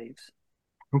big caves.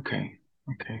 Okay.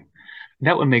 Okay.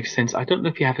 That would make sense. I don't know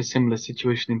if you have a similar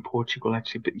situation in Portugal,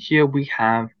 actually, but here we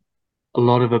have a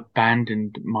lot of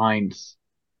abandoned mines,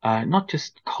 not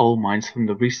just coal mines from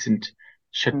the recent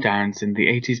Mm, shutdowns in the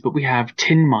 80s, but we have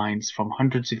tin mines from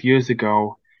hundreds of years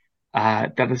ago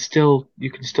that are still,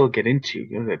 you can still get into,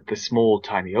 the small,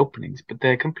 tiny openings, but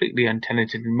they're completely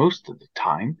untenanted. And most of the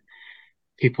time,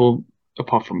 people,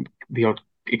 apart from the odd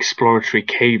exploratory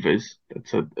cavers,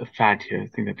 that's a fad here,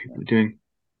 thing that yeah, people are doing.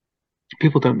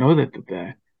 People don't know that they're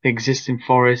there. They exist in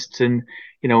forests and,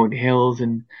 in hills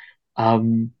and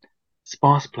um,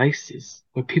 sparse places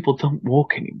where people don't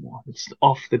walk anymore. It's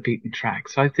off the beaten track.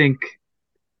 So I think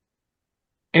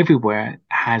everywhere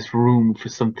has room for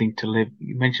something to live.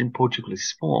 You mentioned Portugal is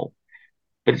small,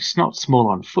 but it's not small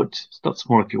on foot. It's not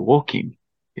small if you're walking,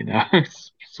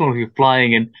 it's small if you're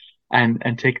flying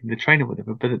and taking the train or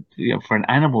whatever. But for an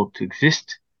animal to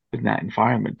exist in that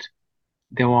environment,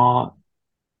 there are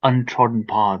untrodden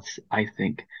paths, I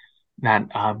think,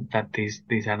 that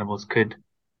these animals could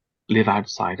live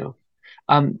outside of.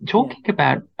 Um, yeah. talking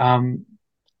about um,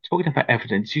 talking about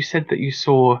evidence, you said that you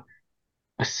saw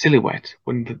a silhouette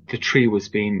when the tree was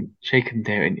being shaken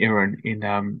there in Iran in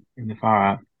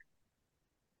Navarra.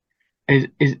 Is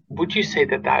would you say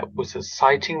that that was a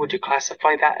sighting? Would you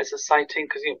classify that as a sighting?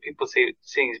 Because people say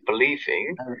seeing is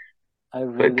believing, I, I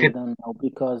but really could don't know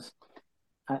because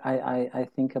I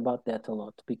think about that a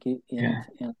lot because yeah.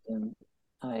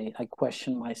 I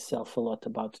question myself a lot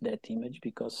about that image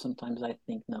because sometimes I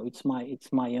think no, it's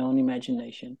my own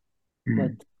imagination.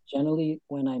 But Mm, generally,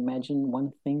 when I imagine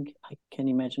one thing, I can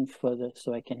imagine further.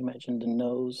 So I can imagine the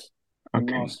nose, the okay.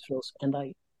 nostrils, and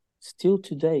I still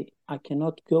today I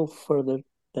cannot go further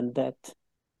than that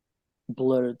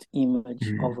blurred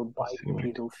image of a Silhouette.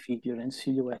 bipedal figure and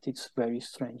silhouette. It's very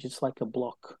strange. It's like a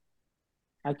block.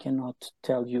 I cannot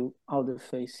tell you how the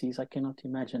face is. I cannot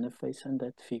imagine a face and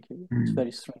that figure. It's Mm.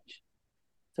 very strange.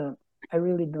 So I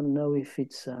really don't know if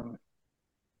it's a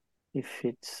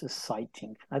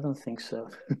sighting. I don't think so.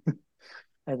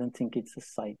 I don't think it's a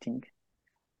sighting.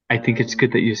 I think it's Um,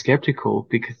 good that you're skeptical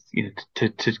because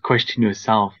to question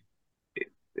yourself,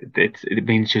 it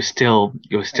means you're still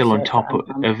yes, on yes, top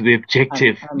of the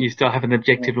objective. I'm, You still have an yeah,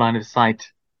 objective line of sight.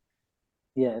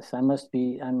 yes, I must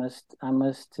be, I must,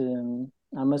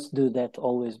 I must do that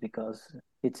always because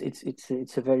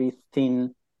it's a very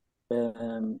thin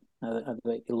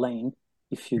lane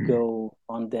if you Mm. go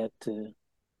on that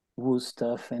woo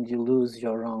stuff and you lose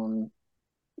your own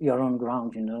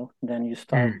ground, you know. Then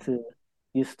Mm.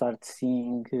 you start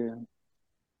seeing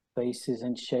faces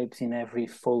and shapes in every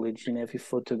foliage, in every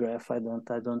photograph. I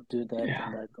don't do that, Yeah.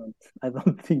 and I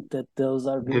don't think that those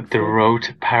are The Bigfoot. road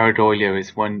to pareidolia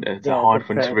is one, it's a Yeah, the hard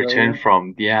one to return pareidolia.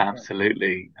 from. Yeah, Yeah.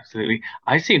 absolutely, absolutely.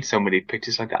 I've seen so many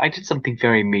pictures like that. I did something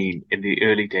very mean in the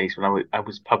early days when I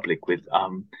was public with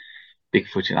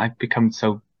Bigfoot, and I've become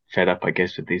so fed up, I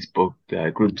guess, with these book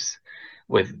groups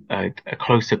with a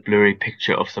close-up blurry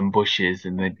picture of some bushes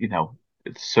and then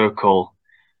circle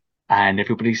and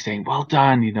everybody's saying, "Well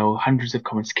done," hundreds of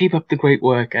comments, "Keep up the great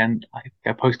work." And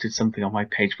I posted something on my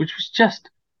page, which was just,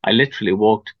 I literally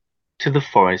walked to the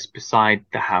forest beside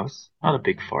the house, not a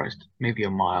big forest, maybe a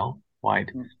mile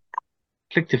wide, Mm.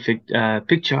 clicked a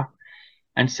picture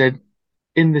and said,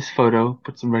 in this photo,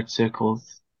 put some red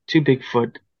circles, two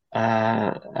Bigfoot,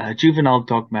 a juvenile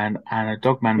dogman, and a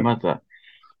dogman mother,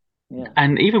 Yeah.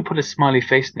 and even put a smiley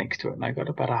face next to it. And I got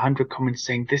about 100 comments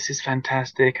saying, "This is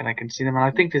fantastic," and I can see them. And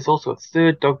I think there's also a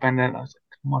third dogman there. And I was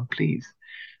like, "Come on, please."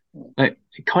 Like,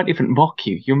 I can't even mock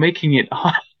you. You're making it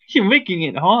hard. You're making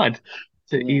it hard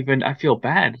to Yeah. even. I feel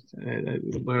bad.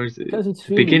 Whereas Because it's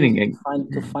the really easy beginning,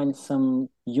 to find some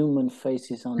human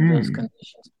faces on those mm,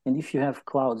 conditions. And if you have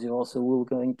clouds, you also will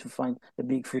going to find a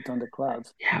Bigfoot on the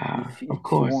clouds yeah, of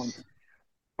if you course, want.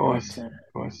 of But course,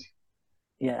 of course.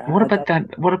 What yeah, about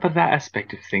that? What about that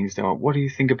aspect of things, though? What do you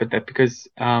think about that? Because,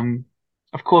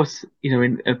 of course,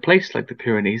 in a place like the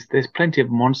Pyrenees, there's plenty of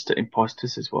monster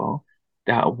imposters as well.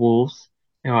 There are wolves,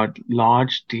 there are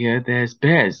large deer, there's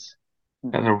bears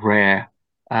that mhm. are rare.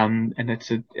 And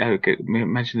it's okay,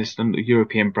 mention this on the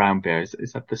European brown bear.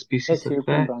 Is that the species That's that's European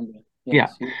there? brown bear. Yeah.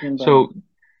 Yes, European brown So, bear.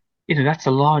 that's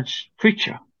a large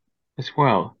creature as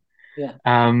well. Yeah,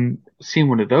 Seeing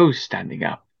one of those standing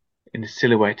up in a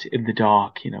silhouette in the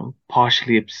dark,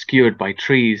 partially obscured by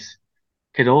trees,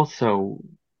 could also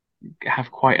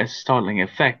have quite a startling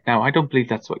effect. Now, I don't believe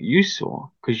that's what you saw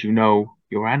because you know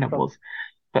your probably. animals,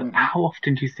 but Hmm. how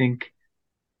often do you think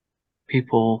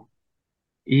people,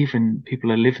 even people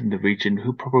who live in the region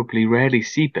who probably rarely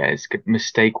see bears, could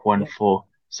mistake one Yeah, for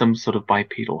some sort of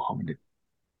bipedal hominid?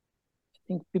 I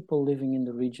think people living in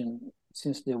the region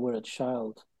since they were a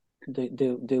child,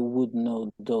 they would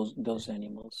know those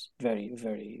animals very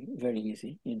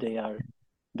easy. They are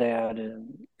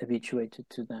habituated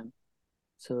to them.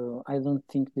 So I don't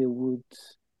think they would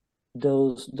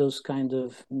those kind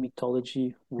of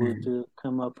mythology would Mm,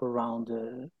 come up around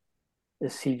a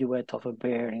silhouette of a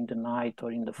bear in the night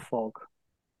or in the fog.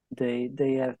 They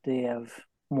have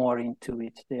more into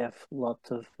it. They have a lot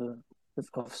of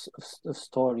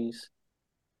stories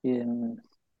in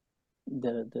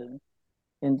the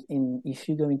and in if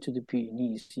you go into the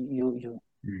Pyrenees, you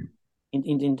mm,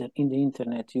 in the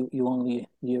internet you only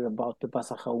hear about the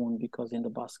Bassajaun because in the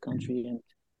Basque mm. country and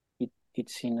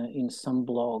it's in some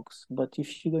blogs. But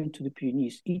if you go into the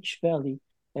Pyrenees, each valley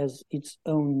has its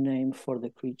own name for the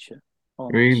creature,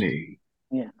 almost. Really?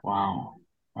 Yeah, Wow.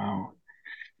 Wow.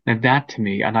 Now that to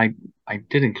me, and I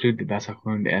did include the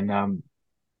Basahund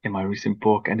in my recent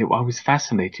book, and I was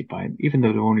fascinated by it, even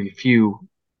though there were only a few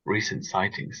recent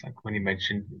sightings, like when you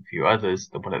mentioned a few others,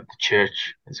 the one at the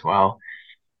church as well.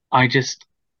 I just,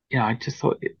 I just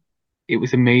thought it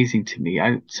was amazing to me.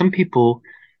 Some people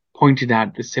pointed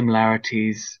out the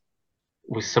similarities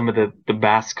with some of the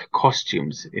Basque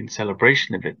costumes in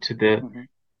celebration of it to mm-hmm.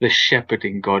 the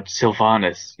shepherding god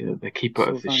Sylvanus, the keeper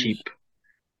of the Sylvanus. sheep.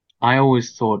 I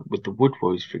always thought with the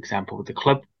Woodwose, for example, with the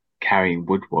club carrying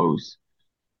Woodwose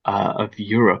of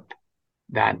Europe,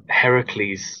 that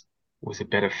Heracles was a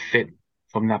better fit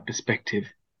from that perspective.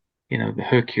 The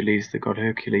Hercules, the god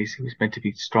Hercules, who was meant to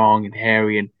be strong and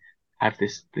hairy and have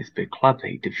this big club that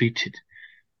he defeated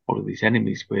all of these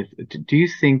enemies with. Do you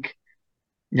think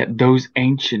that those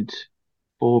ancient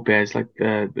forebears, like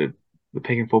the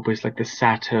pagan forebears, like the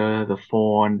satyr, the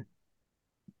faun,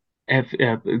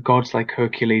 gods like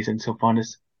Hercules and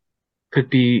Sylvanus,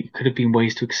 could have been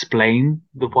ways to explain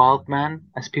the wild man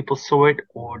as people saw it,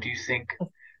 or do you think I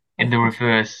in the think so.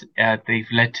 reverse,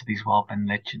 they've led to these wild man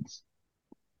legends?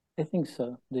 I think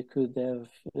so. They could have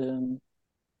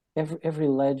every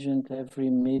legend, every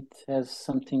myth has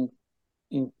something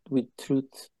in with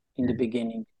truth in the Mm,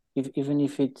 beginning. Even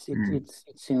if mm,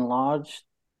 it's enlarged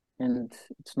and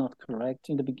it's not correct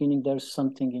in the beginning, there's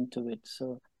something into it.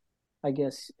 So I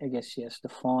guess yes, the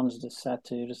fawns, the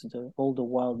satyrs, the all the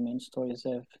wild man stories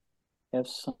have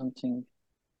something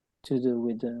to do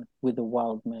with the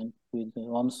wild man. with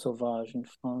Homme Sauvage in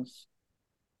France,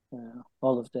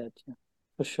 all of that. Yeah,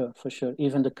 for sure, for sure.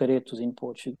 Even the caretos in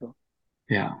Portugal.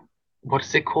 Yeah. What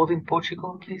is it called in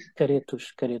Portugal, please?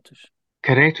 Caretos, caretos.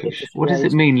 Caretos. Caretos, What yeah, does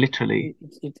it mean literally?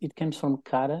 it comes from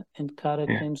cara, and cara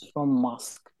Yeah. comes from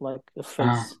mask, like a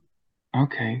Ah, face.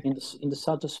 okay. In the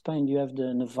south of Spain, you have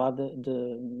the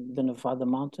Nevada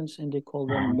mountains, and they call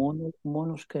them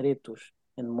monos caretos.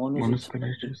 And monos, Buenos it's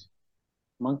Caretos.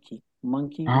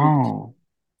 monkey with Oh,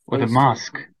 with a face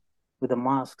mask. with a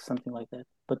mask, something like that.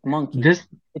 But monkey, This,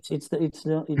 it's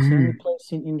the only mm,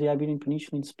 place in the Iberian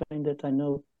Peninsula in Spain that I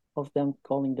know of them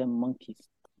calling them monkeys.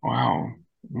 wow.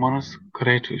 Buenos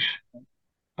Caretos.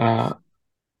 Uh,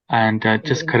 and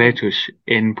just And Caretos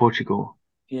in Portugal.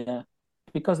 yeah,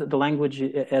 because the language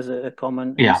has a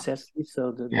common Yeah, ancestry,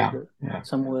 so yeah, yeah,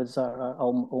 some words are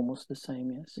almost the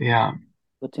same. Yes, yeah.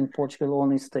 but in Portugal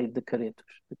only stayed the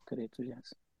caretos. The caretos,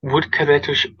 yes. Would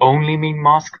Caretos only mean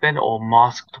mask then, or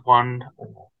masked one,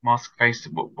 or mask face?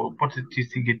 What do you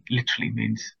think it literally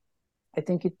means? I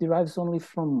think it derives only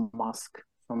from mask,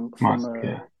 from Mask, a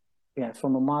yeah. yeah,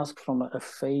 from a mask, from a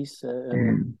face,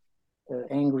 Mm,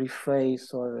 angry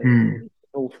face or mm,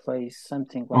 old face,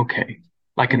 something like that. okay.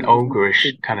 Like an And even ogreish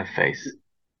to, kind of face.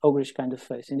 ogreish kind of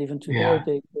face. And even today, Yeah.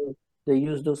 they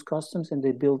use those costumes and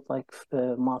they build like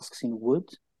masks in wood.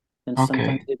 And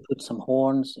sometimes Okay. they put some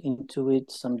horns into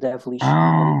it, some devilish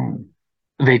Oh,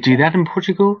 they like do that. that in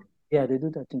Portugal? Yeah, they do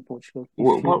that in Portugal.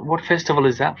 If What you what festival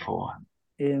is that for?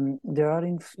 there are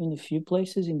in a few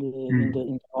places Mm, in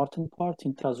the northern part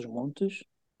in Trás-os-Montes,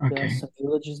 there are okay. some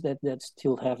villages that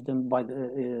still have them by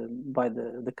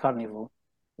the carnival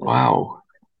uh, Wow.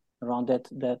 around that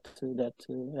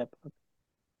epoch.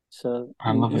 So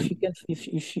I love it. if you can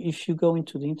if you go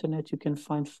into the internet, you can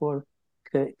find for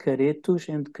Caretos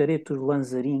and Caretos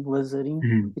Lanzarin. Lanzarin,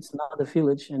 Mm, it's not a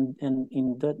village, and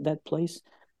in that place,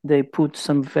 they put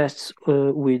some vests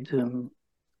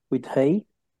with hay,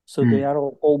 so they mm. are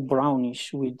all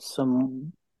brownish with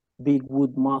some big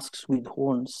wood masks with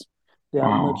horns. They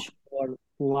are Wow. much more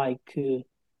like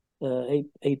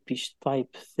apish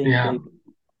type thing, Yeah. ape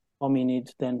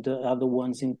hominid than the other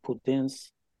ones in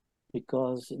Pudens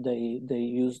because they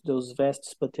use those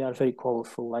vests, but they are very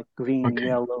colorful, like green, Okay.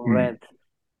 yellow, Mm. red.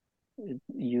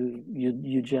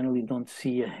 You generally don't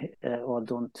see or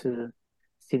don't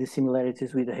see the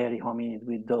similarities with the hairy hominid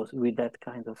with that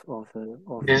kind of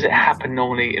Does it mask. happen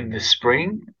normally in the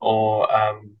spring or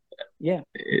Yeah,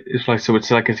 it's like so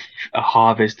it's like a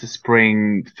harvest, a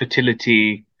spring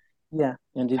fertility yeah,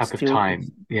 and it's type of still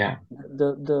it's time. Yeah.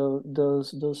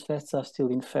 those fests are still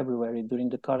in February during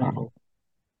the Wow. carnival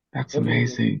That's every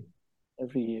year, amazing.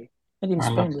 every year, and in I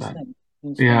love Spain the that. same.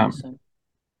 In Spain Yeah. the same.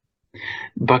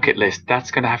 Bucket list.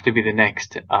 That's going to have to be the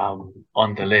next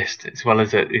on the list, as well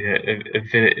as a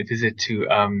visit to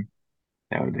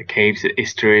the caves at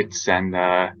Istritz and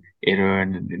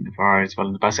Irun and Navarre as well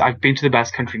in the Basque. I've been to the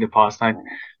Basque Country in the past. And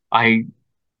I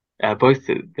both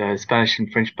the Spanish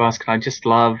and French Basque, and I just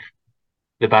love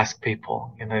the Basque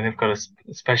people. You know, they've got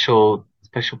a special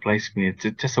place for me. It's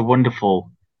just a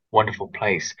wonderful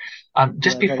place.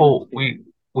 Just Yeah, very nice before people.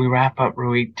 we wrap up,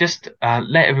 Rui, just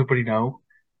let everybody know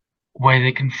where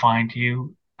they can find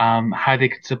you, how they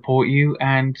can support you,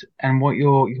 and what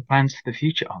your plans for the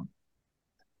future are.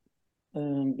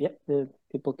 Yeah, the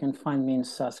people can find me in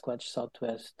Sasquatch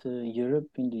Southwest Europe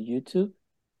in the YouTube.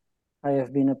 I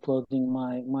have been uploading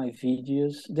my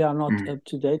videos. They are not Mm, up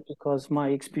to date because my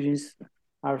experience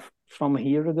are from a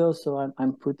year ago, so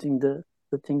I'm putting the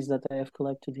things that I have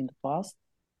collected in the past,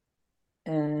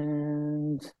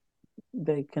 and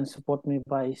they can support me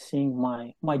by seeing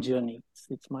my journey.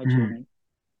 It's my mm. journey.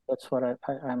 That's what I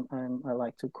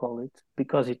like to call it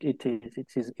because it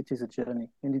is a journey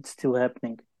and it's still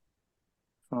happening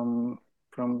from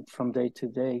from day to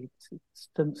day. It's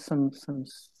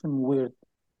some weird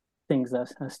things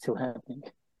that are still happening.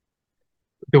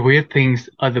 The weird things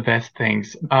are the best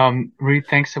things. Rui,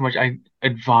 thanks so much. I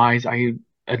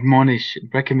admonish,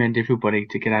 recommend everybody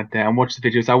to get out there and watch the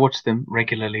videos. I watch them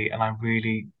regularly, and I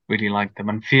really like them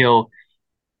and feel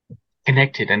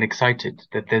connected and excited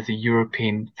that there's a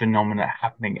European phenomena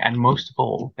happening, and most of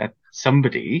all, that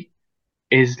somebody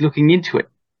is looking into it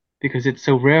because it's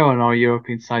so rare on our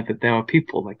European side that there are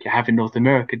people like you have in North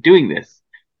America doing this.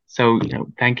 So,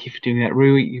 thank you for doing that,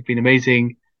 Rui. You've been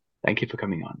amazing. Thank you for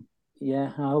coming on.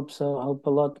 Yeah, I hope so. I hope a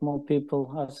lot more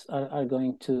people are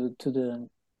going to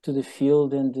the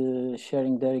field and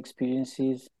sharing their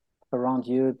experiences around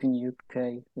Europe and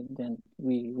UK. Then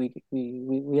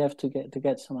we have to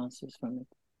get some answers from it.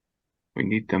 We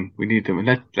need them. We need them.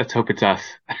 And let's hope it's us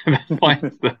that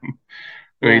finds them.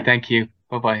 Rui, Yeah. thank you.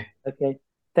 Bye bye. Okay.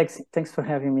 Thanks for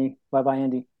having me. Bye bye,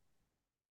 Andy.